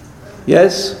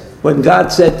 Yes? When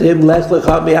God said to him, Lech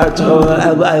lecha mi'artzecha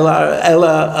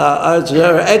artz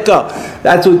eka.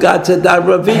 That's what God said to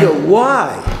Avram Avinu.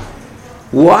 Why?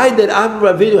 Why did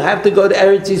Avram Avinu have to go to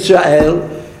Eretz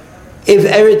Yisrael if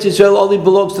Eretz Yisrael only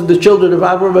belongs to the children of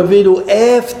Avram Avinu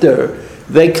after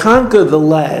they conquer the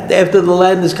land, after the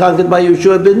land is conquered by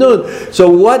Yoshua ben Nun? So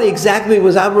what exactly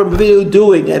was Avram Avinu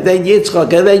doing? And then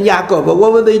Yitzchak, and then Yaakov, but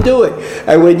what were they doing?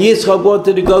 And when Yitzchak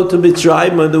wanted to go to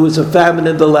Mitzrayim, when there was a famine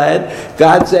in the land,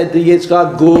 God said to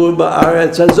Yitzchak, Gur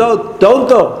ba'aretz hazot, don't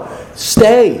go,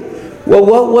 stay. Well,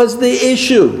 what was the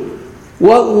issue?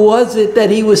 What was it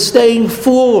that he was staying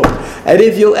for? And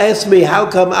if you ask me, how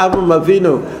come Avram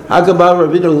Avinu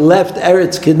left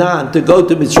Eretz Canaan to go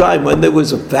to Mitzrayim when there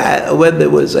was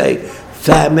a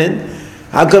famine?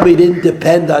 How come he didn't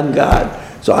depend on God?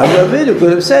 So Avram Avinu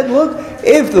could have said, look,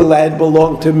 if the land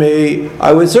belonged to me,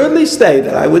 I would certainly stay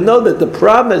there. I would know that the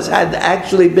promise had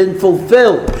actually been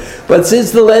fulfilled. But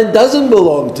since the land doesn't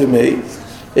belong to me,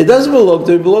 it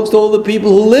belongs to all the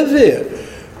people who live here.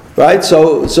 Right,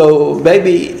 so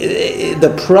maybe the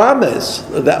promise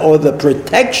or the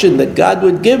protection that God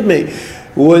would give me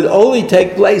would only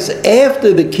take place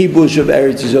after the kibush of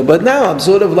Eretz Yisrael. But now I'm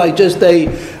sort of like just a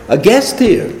guest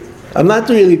here. I'm not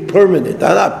really permanent.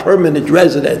 I'm not a permanent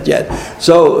resident yet.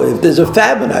 So if there's a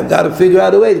famine, I've got to figure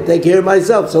out a way to take care of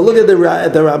myself. So look at the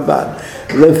Ramban.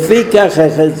 Lefikach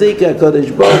hachazika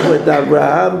kodesh baruch hu et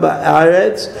Avraham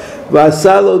ba'aretz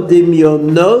v'asa lo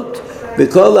dimyonot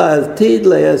v'kol ha'atid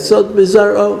le'asot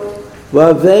b'zar'o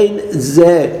v'avein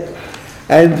zeh.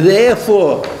 And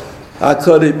therefore,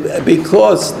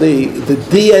 because the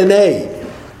DNA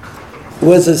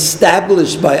was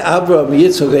established by Abraham,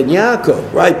 Yitzchak, and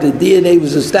Yaakov, right? The DNA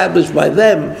was established by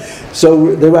them.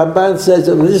 So the Ramban says,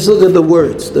 let's look at the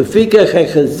words. The Fikach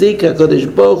HaChazik HaKadosh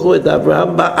Baruch Hu et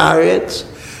Avraham Ba'aretz.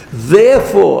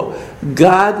 Therefore,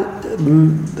 God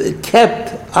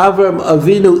kept Avraham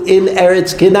Avinu in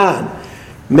Eretz Canaan,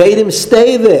 made him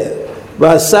stay there.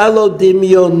 Vasalo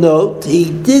dimyonot. He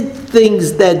did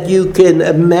things that you can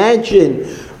imagine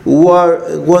were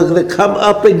going to come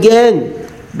up again.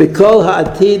 B'kol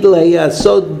ha'atid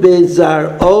le'yasot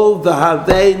b'zar'o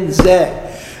v'havein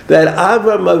zeh. That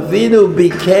Avram Avinu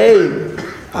became,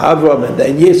 Avram and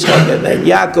then Yitzchak and then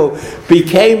Yaakov,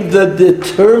 became the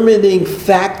determining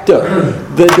factor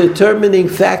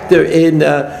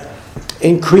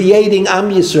in creating Am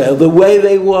Yisrael, the way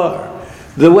they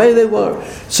were.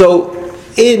 So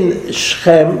in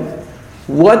Shechem,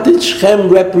 what did Shechem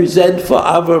represent for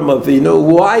Avram Avinu?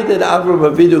 Why did Avram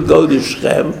Avinu go to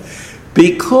Shechem?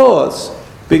 Because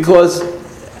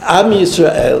Am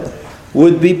Yisrael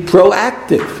would be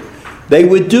proactive. They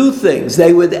would do things.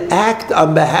 They would act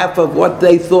on behalf of what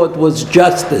they thought was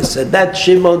justice, and that's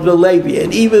Shimon v'Levi.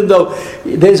 And even though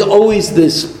there's always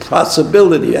this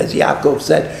possibility, as Yaakov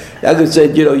said,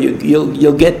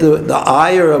 you'll get the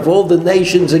ire of all the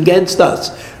nations against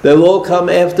us. They'll all come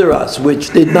after us, which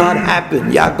did not happen.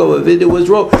 Yaakov Avinu was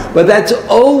wrong. But that's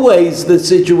always the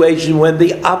situation when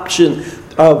the option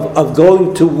of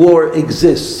going to war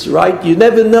exists, right? You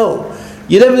never know.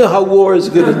 You never know how war is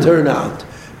going to turn out.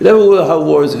 You never know how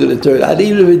war is going to turn out.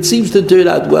 Even if it seems to turn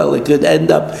out well, it could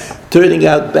end up turning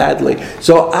out badly.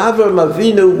 So Avram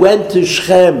Avinu went to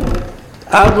Shechem.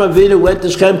 Avram Avinu went to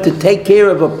Shechem to take care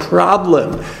of a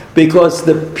problem, because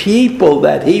the people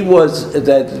that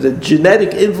the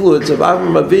genetic influence of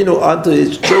Avram Avinu onto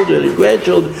his children and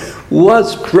grandchildren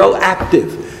was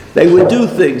proactive. They would do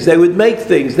things. They would make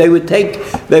things. They would take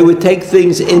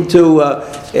things into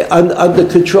under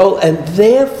control, and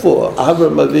therefore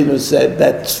Avraham Avinu said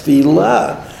that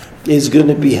tefillah is going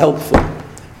to be helpful.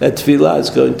 That tefillah is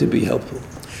going to be helpful.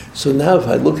 So now, if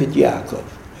I look at Yaakov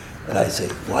and I say,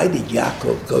 why did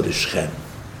Yaakov go to Shechem?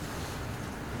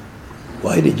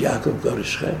 Why did Yaakov go to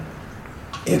Shechem?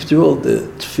 After all,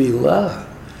 the tefillah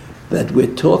that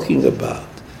we're talking about,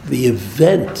 the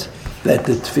event that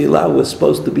the tefillah was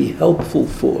supposed to be helpful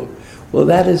for, well,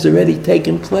 that has already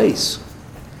taken place,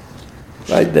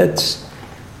 right? That's,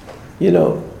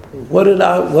 what did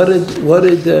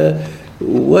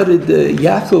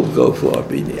Yaakov go for? I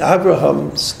mean,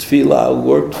 Abraham's tefillah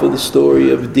worked for the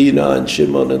story of Dinah and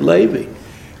Shimon and Levi.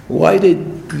 Why did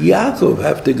Yaakov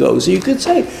have to go? So you could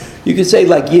say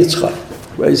like Yitzchak.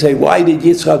 Where you say, why did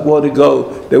Yitzchak want to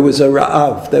go? There was a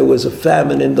ra'av, there was a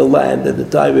famine in the land at the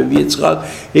time of Yitzchak.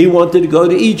 He wanted to go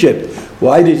to Egypt.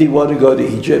 Why did he want to go to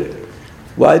Egypt?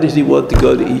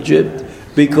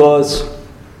 Because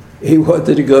he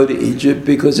wanted to go to Egypt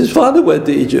because his father went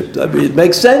to Egypt. I mean, it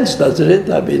makes sense, doesn't it?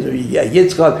 I mean,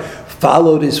 Yitzchak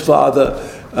followed his father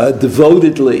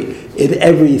devotedly in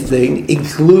everything,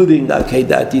 including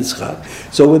Akedat Yitzchak.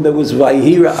 So when there was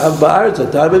Vayihira Ambar, at the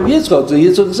time of Yitzchak, so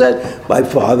Yitzchak said, my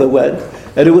father went,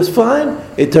 and it was fine.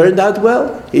 It turned out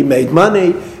well. He made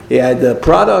money. He had the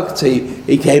products.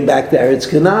 He came back to Eretz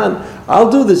Canaan. I'll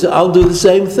do the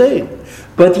same thing.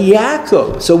 But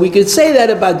Yaakov, so we could say that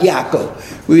about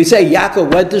Yaakov. We could say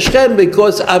Yaakov went to Shechem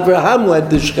because Abraham went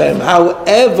to Shechem.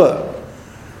 However,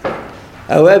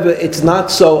 it's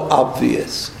not so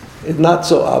obvious. It's not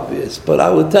so obvious. But I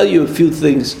will tell you a few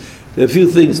things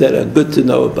that are good to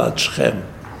know about Shechem.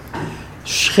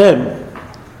 Shechem,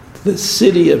 the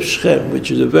city of Shechem,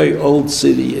 which is a very old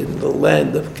city in the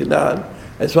land of Canaan,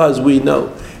 as far as we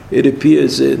know, it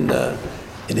appears in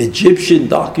Egyptian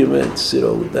documents,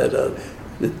 that are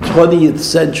the 20th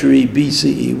century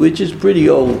BCE, which is pretty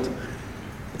old,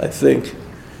 I think.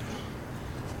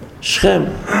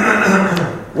 Shechem.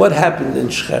 What happened in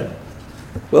Shechem?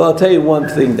 Well, I'll tell you one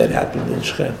thing that happened in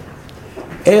Shechem.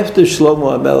 After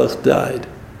Shlomo HaMelech died,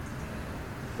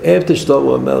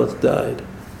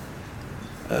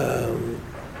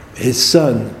 his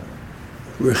son,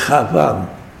 Rechavam,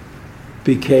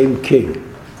 became king.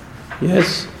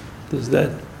 Yes? Does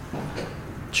that?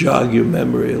 jog your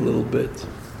memory a little bit.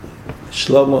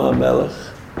 Shlomo HaMelech,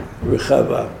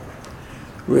 Rechavam.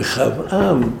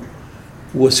 Rechavam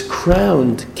was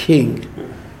crowned king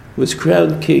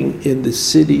in the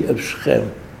city of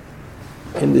Shechem.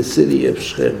 In the city of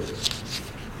Shechem.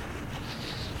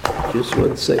 Just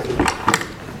 1 second.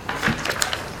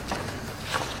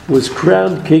 Was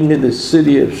crowned king in the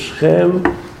city of Shechem.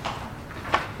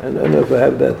 I don't know if I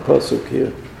have that pasuk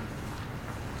here.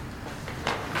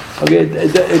 Okay,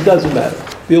 it doesn't matter.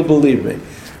 You'll believe me.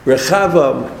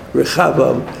 Rechavam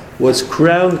was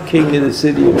crowned king in the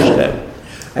city of Shechem.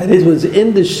 And it was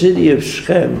in the city of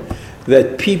Shechem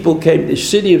that people came. The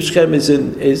city of Shechem is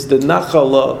the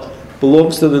Nachala,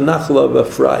 belongs to the Nachala of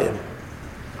Ephraim.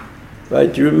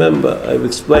 Right? You remember, I've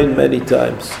explained many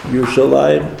times,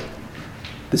 Yerushalayim,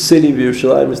 the city of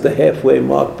Yerushalayim is the halfway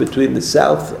mark between the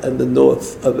south and the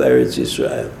north of Eretz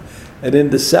Yisrael. And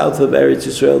in the south of Eretz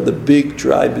Yisrael, the big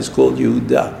tribe is called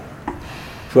Yehuda,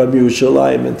 from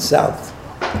Yerushalayim and south.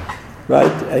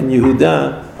 Right? And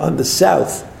Yehuda, on the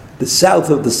south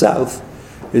of the south,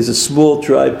 is a small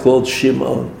tribe called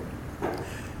Shimon.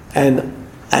 And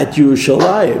at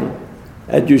Yerushalayim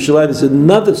is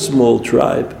another small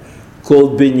tribe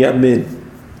called Binyamin.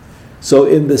 So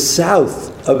in the south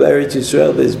of Eretz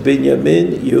Yisrael, there's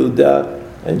Binyamin, Yehuda,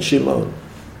 and Shimon.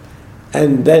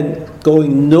 And then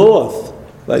going north,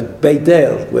 like Beit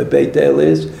El, where Beit El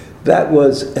is, that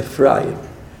was Ephraim.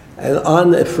 And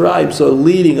on Ephraim, so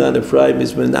leading on Ephraim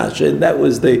is Menashe, and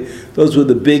those were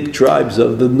the big tribes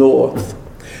of the north.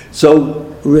 So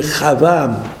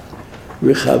Rechavam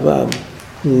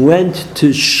went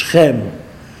to Shechem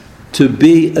to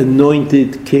be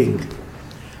anointed king.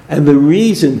 And the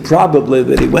reason probably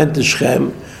that he went to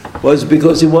Shechem was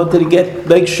because he wanted to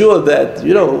make sure that,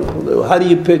 how do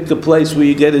you pick a place where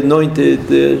you get anointed?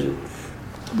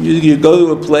 You go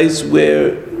to a place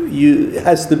where it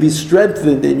has to be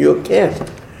strengthened in your camp.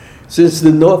 Since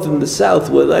the north and the south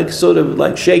were sort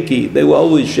of shaky, they were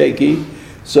always shaky.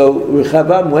 So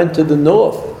Rechavam went to the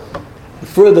north,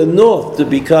 further north, to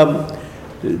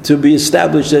be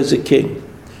established as a king.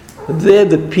 There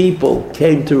the people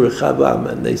came to Rechavam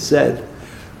and they said,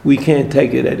 we can't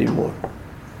take it anymore.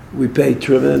 We pay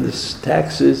tremendous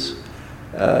taxes.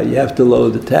 You have to lower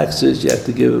the taxes. You have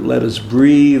to let us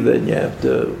breathe, and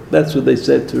that's what they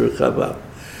said to Rechavam.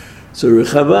 So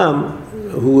Rechavam,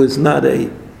 who was not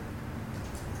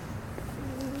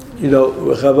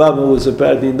Rechavam was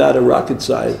apparently not a rocket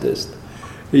scientist.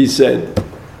 He said,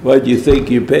 what, you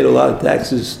think you paid a lot of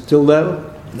taxes till now?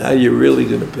 Now you're really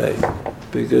going to pay.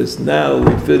 Because now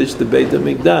we finished the Beit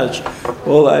HaMikdash,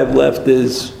 all I have left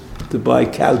is to buy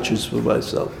couches for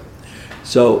myself.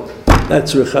 So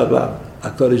that's Rechavam.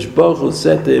 HaKadosh Baruch Hu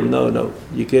said to him, no,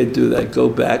 you can't do that, go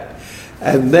back.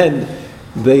 And then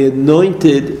they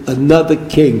anointed another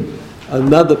king,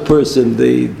 another person,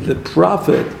 the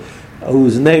prophet,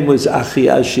 whose name was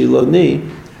Achia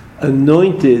Shiloni,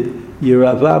 anointed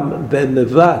Yeravam ben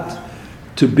Nevat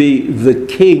to be the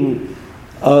king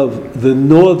of the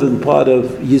northern part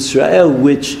of Yisrael,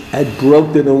 which had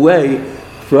broken away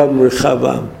from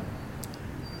Rechavam.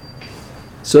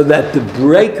 So that the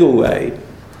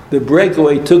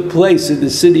breakaway took place in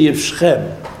the city of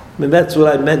Shechem. I mean, that's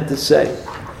what I meant to say.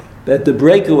 That the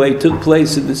breakaway took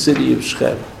place in the city of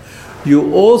Shechem.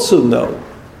 You also know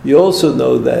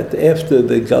that after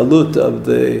the galut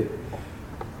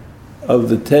of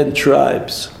the 10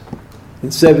 tribes in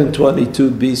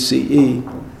 722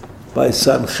 BCE, by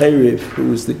Sancheriv,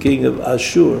 who was the king of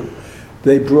Ashur,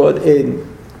 they brought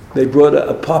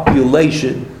a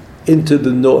population into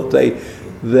the north. They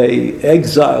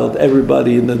exiled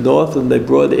everybody in the north, and they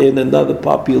brought in another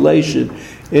population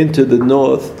into the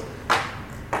north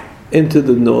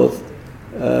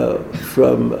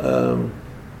from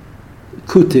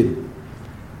Kutim,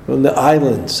 from the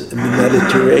islands in the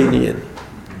Mediterranean.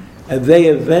 And they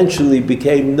eventually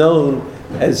became known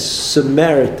as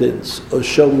Samaritans or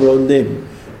Shomronim,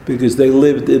 because they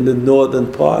lived in the northern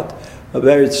part of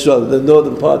Eretz Yisrael. The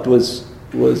northern part was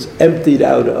emptied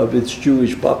out of its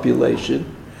Jewish population,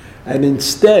 and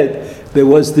instead there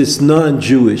was this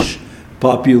non-Jewish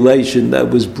population that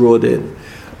was brought in.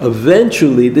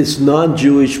 Eventually, this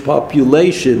non-Jewish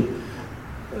population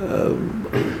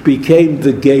became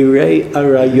the Geirei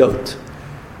Arayot,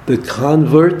 the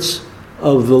converts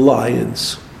of the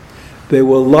lions. There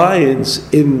were lions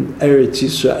in Eretz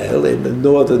Yisrael, in the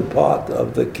northern part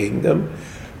of the kingdom,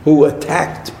 who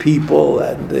attacked people,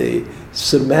 and these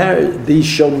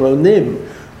Shomronim,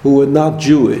 who were not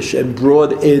Jewish, and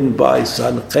brought in by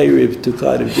Sancheriv to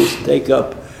kind of just take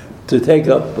up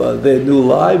their new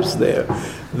lives there.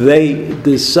 they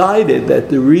decided that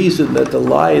the reason that the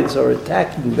lions are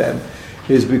attacking them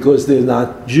is because they're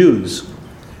not Jews.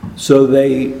 So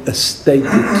they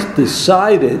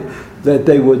decided that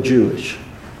they were Jewish.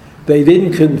 They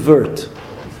didn't convert.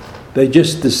 They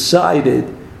just decided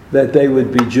that they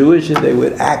would be Jewish and they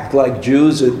would act like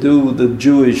Jews and do the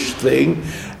Jewish thing.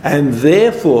 And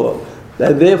therefore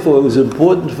it was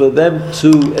important for them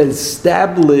to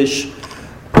establish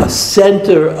a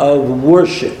center of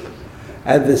worship.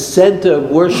 And the center of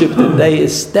worship that they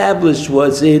established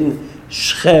was in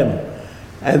Shechem.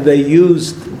 And they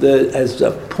used as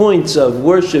points of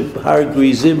worship Har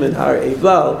Grizim and Har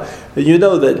Eval. And you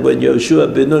know that when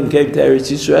Yoshua ben Nun came to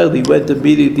Eretz Yisrael, he went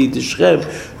immediately to Shechem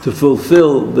to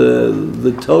fulfill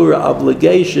the Torah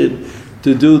obligation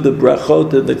to do the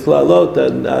brachot and the klalot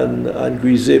on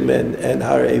Grizim and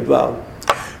Har Eval.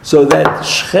 So that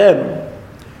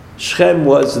Shechem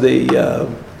was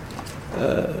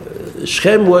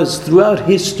Shechem was throughout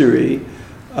history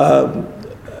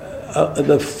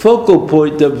the focal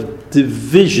point of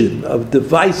division, of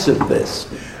divisiveness,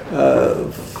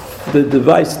 the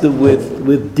device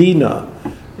with Dinah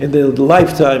in the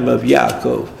lifetime of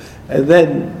Yaakov, and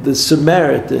then the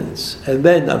Samaritans, and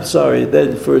then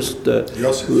first.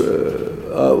 Yosef.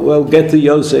 We'll get to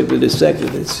Yosef in a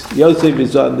second. Yosef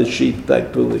is on the sheet,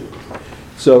 thankfully.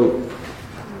 So.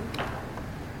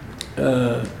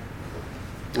 No,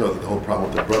 the whole problem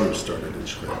with the brothers started in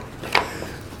Shechem.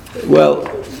 Well,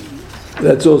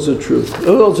 that's also true.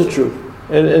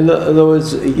 And in other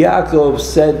words, Yaakov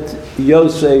sent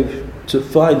Yosef to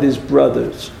find his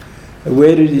brothers. And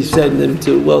where did he send them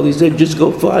to? Well, he said, just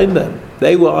go find them.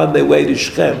 They were on their way to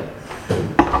Shechem.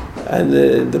 And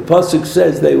the Pasuk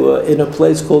says they were in a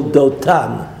place called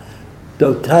Dotaina,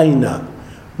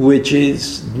 which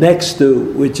is next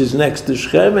to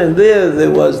Shechem. And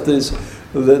there was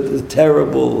the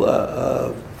terrible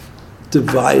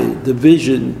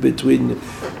division between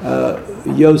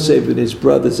Yosef and his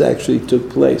brothers actually took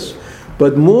place.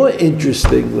 But more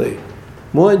interestingly,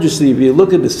 if you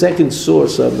look at the second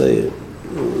source on the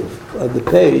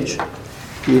page,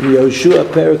 in Yoshua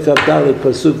Perikav Dalet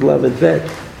Pasuk Lamed Bet,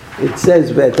 it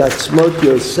says V'atatzmot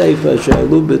Yosef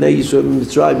Ashalu B'nei Yisrael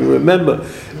Mitzrayim. You remember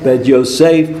that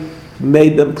Yosef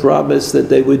made them promise that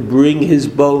they would bring his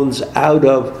bones out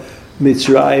of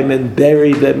Mitzrayim and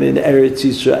bury them in Eretz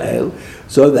Yisrael.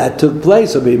 So that took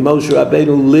place. I mean, Moshe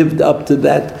Rabbeinu lived up to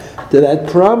that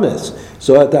promise.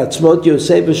 So at Atzmot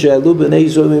Yosef She'alu b'nei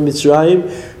Yisrael Mitzrayim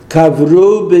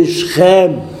kavru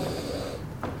b'Shechem.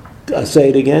 I'll say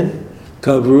it again.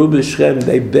 Kavru b'Shechem.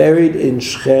 They buried in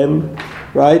Shechem,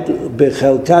 right?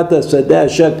 B'chelkat hasadeh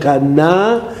asher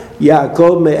kana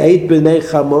Yaakov me'eit b'nei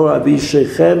Chamor avi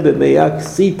Shechem b'meyak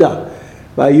sita.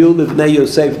 So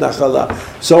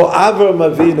Avram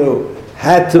Avinu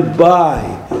had to buy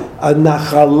a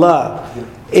nachala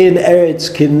in Eretz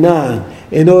Canaan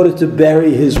in order to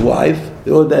bury his wife,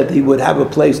 or that he would have a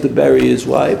place to bury his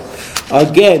wife.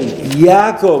 Again,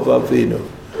 Yaakov Avinu,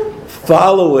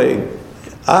 following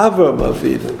Avram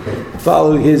Avinu,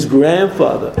 following his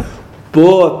grandfather,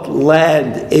 bought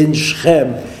land in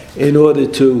Shechem in order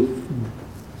to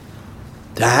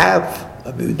have.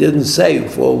 I mean, we didn't say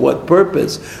for what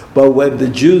purpose, but when the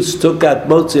Jews took out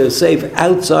Motzi Yosef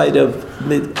out of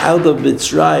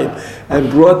Mitzrayim and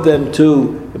brought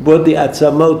the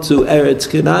Atzamot to Eretz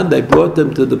Canaan, they brought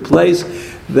them to the place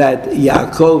that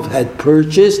Yaakov had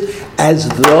purchased, as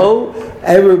though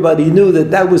everybody knew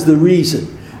that was the reason.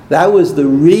 That was the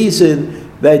reason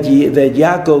that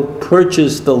Yaakov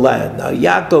purchased the land. Now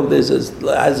Yaakov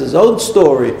has his own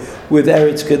story with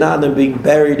Eretz Canaan and being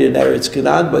buried in Eretz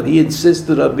Canaan, but he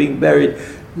insisted on being buried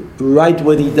right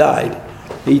when he died.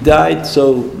 He died,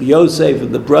 so Yosef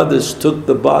and the brothers took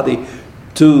the body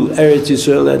to Eretz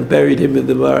Yisrael and buried him in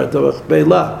the Marat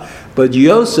HaMachpelah. But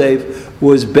Yosef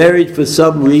was buried for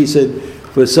some reason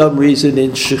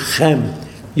in Shechem.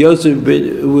 Yosef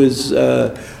was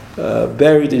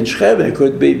buried in Shechem. It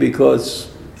could be because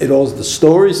the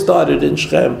story started in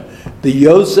Shechem. The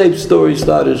Yosef story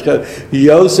started in Shechem.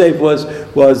 Yosef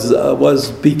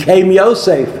became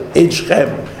Yosef in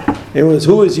Shechem.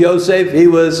 Who was Yosef? He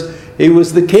was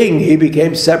the king. He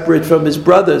became separate from his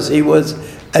brothers. He was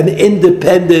an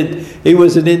independent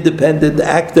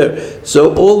actor.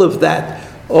 So all of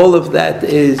that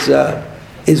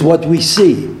is what we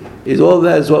see. All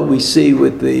that is what we see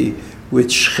with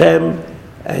Shechem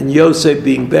and Yosef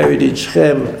being buried in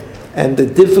Shechem, and the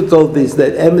difficulties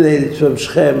that emanated from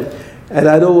Shechem. And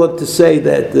I don't want to say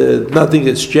that nothing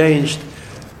has changed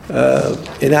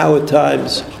in our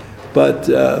times, but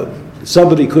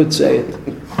somebody could say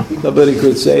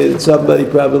it. Somebody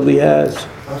probably has.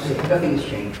 Nothing has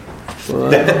changed.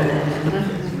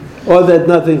 Or that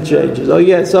nothing changes. Oh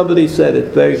yeah, somebody said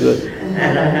it. Very good.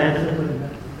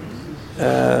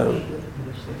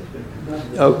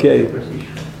 Okay.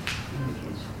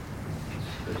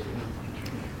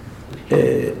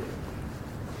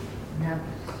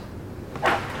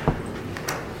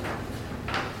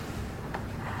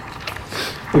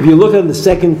 If you look on the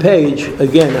second page,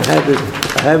 again, I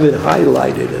have it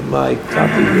highlighted in my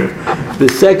copy here. The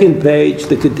second page,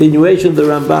 the continuation of the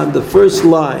Ramban, the first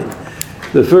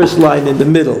line in the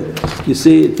middle. You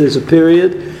see, there's a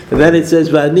period, and then it says,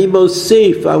 "V'ani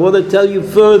mosif." I want to tell you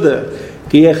further.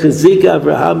 Ki yechazik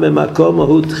Avraham b'makom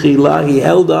ahu tchila. He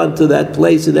held on to that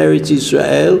place in Eretz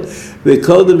Yisrael.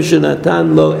 V'kodem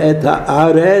shenatan lo et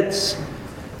haaretz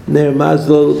nermaz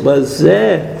lo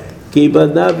bazeh. כי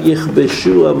בניו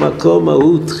יכבשו המקום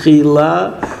ההוא תחילה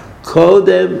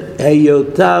קודם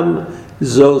היותם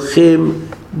זוכים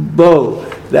בו.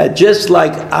 That just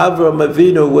like Avram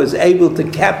Avinu was able to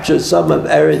capture some of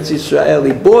Eretz Yisrael,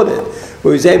 he bought it,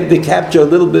 or he was able to capture a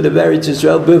little bit of Eretz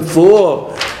Yisrael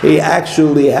before he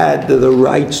actually had the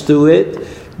rights to it.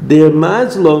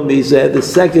 Nirmaz lo mizeh, the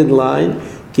second line,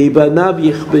 כי בניו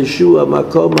יכבשו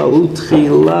המקום ההוא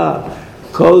תחילה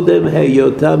קודם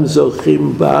היותם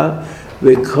זוכים בה,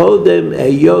 וקודם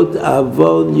היות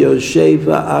עוון יושב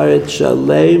הארץ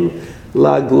שלם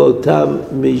לגלותם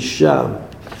משם.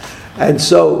 And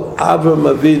so Avram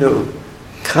Avinu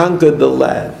conquered the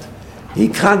land. He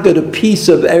conquered a piece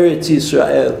of Eretz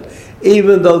Yisrael,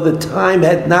 even though the time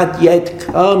had not yet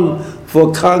come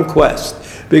for conquest.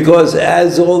 Because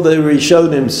as all the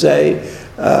Rishonim say,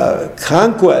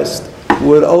 conquest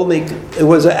it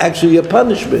was actually a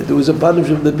punishment. It was a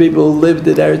punishment for the people who lived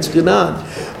in Eretz Canaan.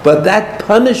 But that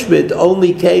punishment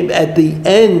only came at the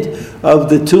end of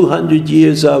the 200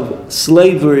 years of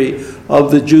slavery of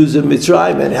the Jews in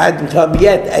Mitzrayim, and it hadn't come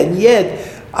yet. And yet,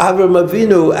 Avram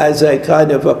Avinu, as a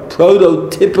kind of a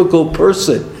prototypical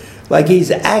person, like he's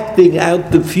acting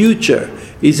out the future.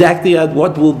 He's acting out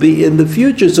what will be in the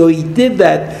future. So he did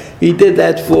that. He did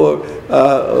that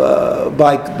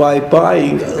by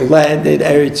buying land in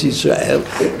Eretz Yisrael,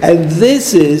 and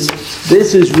this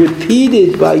is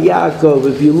repeated by Yaakov.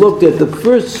 If you look at the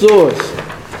first source,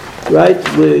 right,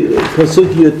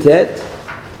 Pasuk Yutet,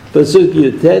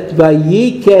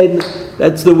 Vayiken.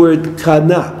 That's the word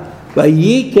kana.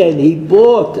 Vayiken, he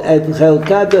bought at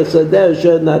Chelkat HaSadeh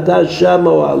Asher Nata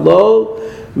Shamo Alo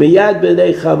Miyad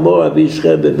B'nei Chamor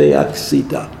Avishchem B'nei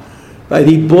Aksita. Right,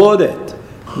 he bought it.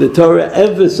 The Torah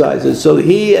emphasizes. So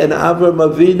he and Avram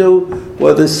Avinu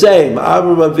were the same.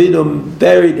 Avram Avinu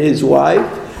buried his wife.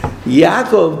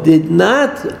 Yaakov did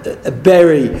not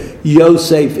bury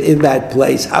Yosef in that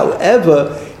place.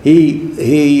 However,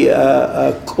 he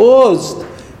caused,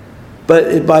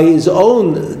 but by his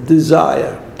own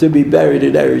desire to be buried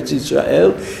in Eretz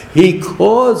Yisrael, he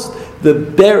caused the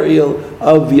burial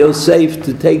of Yosef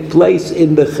to take place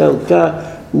in the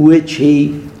Chelka which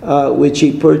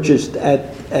he purchased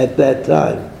at that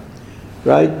time.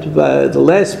 Right? The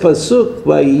last pasuk,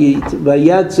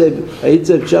 Vayitzev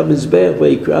Sham Mizbeach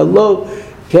Vayikra Lo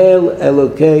Kel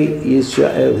Elokei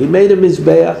Yisrael. He made a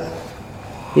Mizbeach.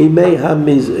 He made a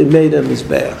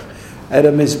Mizbeach. And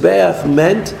a Mizbeach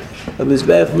meant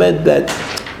that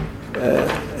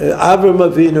Avram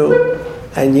Avinu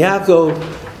and Yaakov,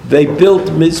 they built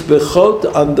Mizbechot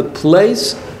on the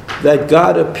place that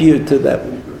God appeared to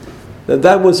them.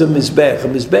 That was a Mizbech. A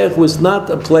Mizbech was not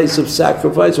a place of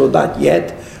sacrifice, or not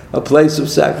yet a place of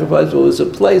sacrifice, but it was a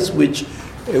place which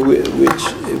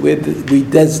we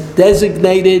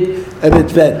designated an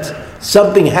event.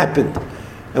 Something happened,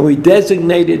 and we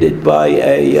designated it by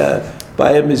a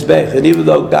Mizbech. And even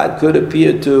though God could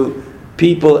appear to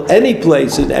people any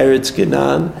place in Eretz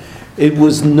Canaan, it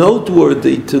was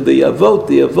noteworthy to the Avot.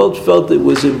 The Avot felt it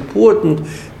was important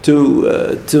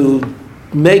to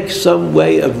make some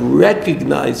way of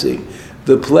recognizing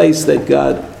the place that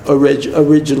God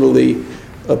originally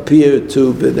appeared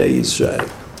to Bnei Israel.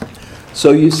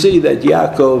 So you see that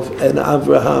Yaakov and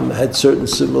Avraham had certain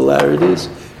similarities.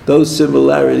 Those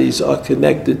similarities are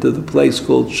connected to the place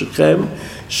called Shechem.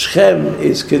 Shechem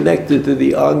is connected to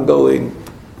the ongoing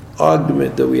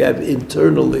argument that we have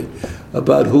internally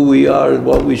about who we are and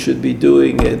what we should be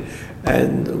doing,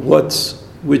 and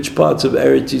which parts of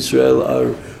Eretz Yisrael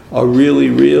are really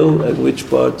real, and which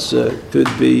parts could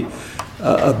be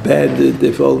abandoned,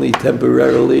 if only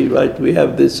temporarily. Right? We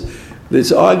have this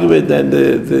argument, and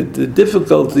the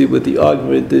difficulty with the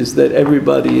argument is that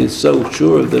everybody is so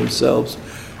sure of themselves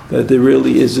that there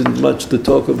really isn't much to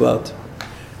talk about,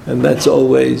 and that's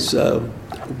always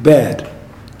bad.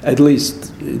 At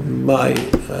least in my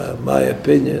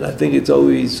opinion, I think it's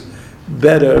always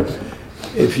better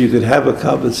if you could have a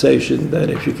conversation than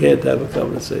if you can't have a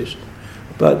conversation.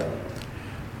 But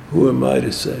who am I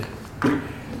to say?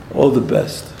 All the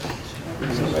best.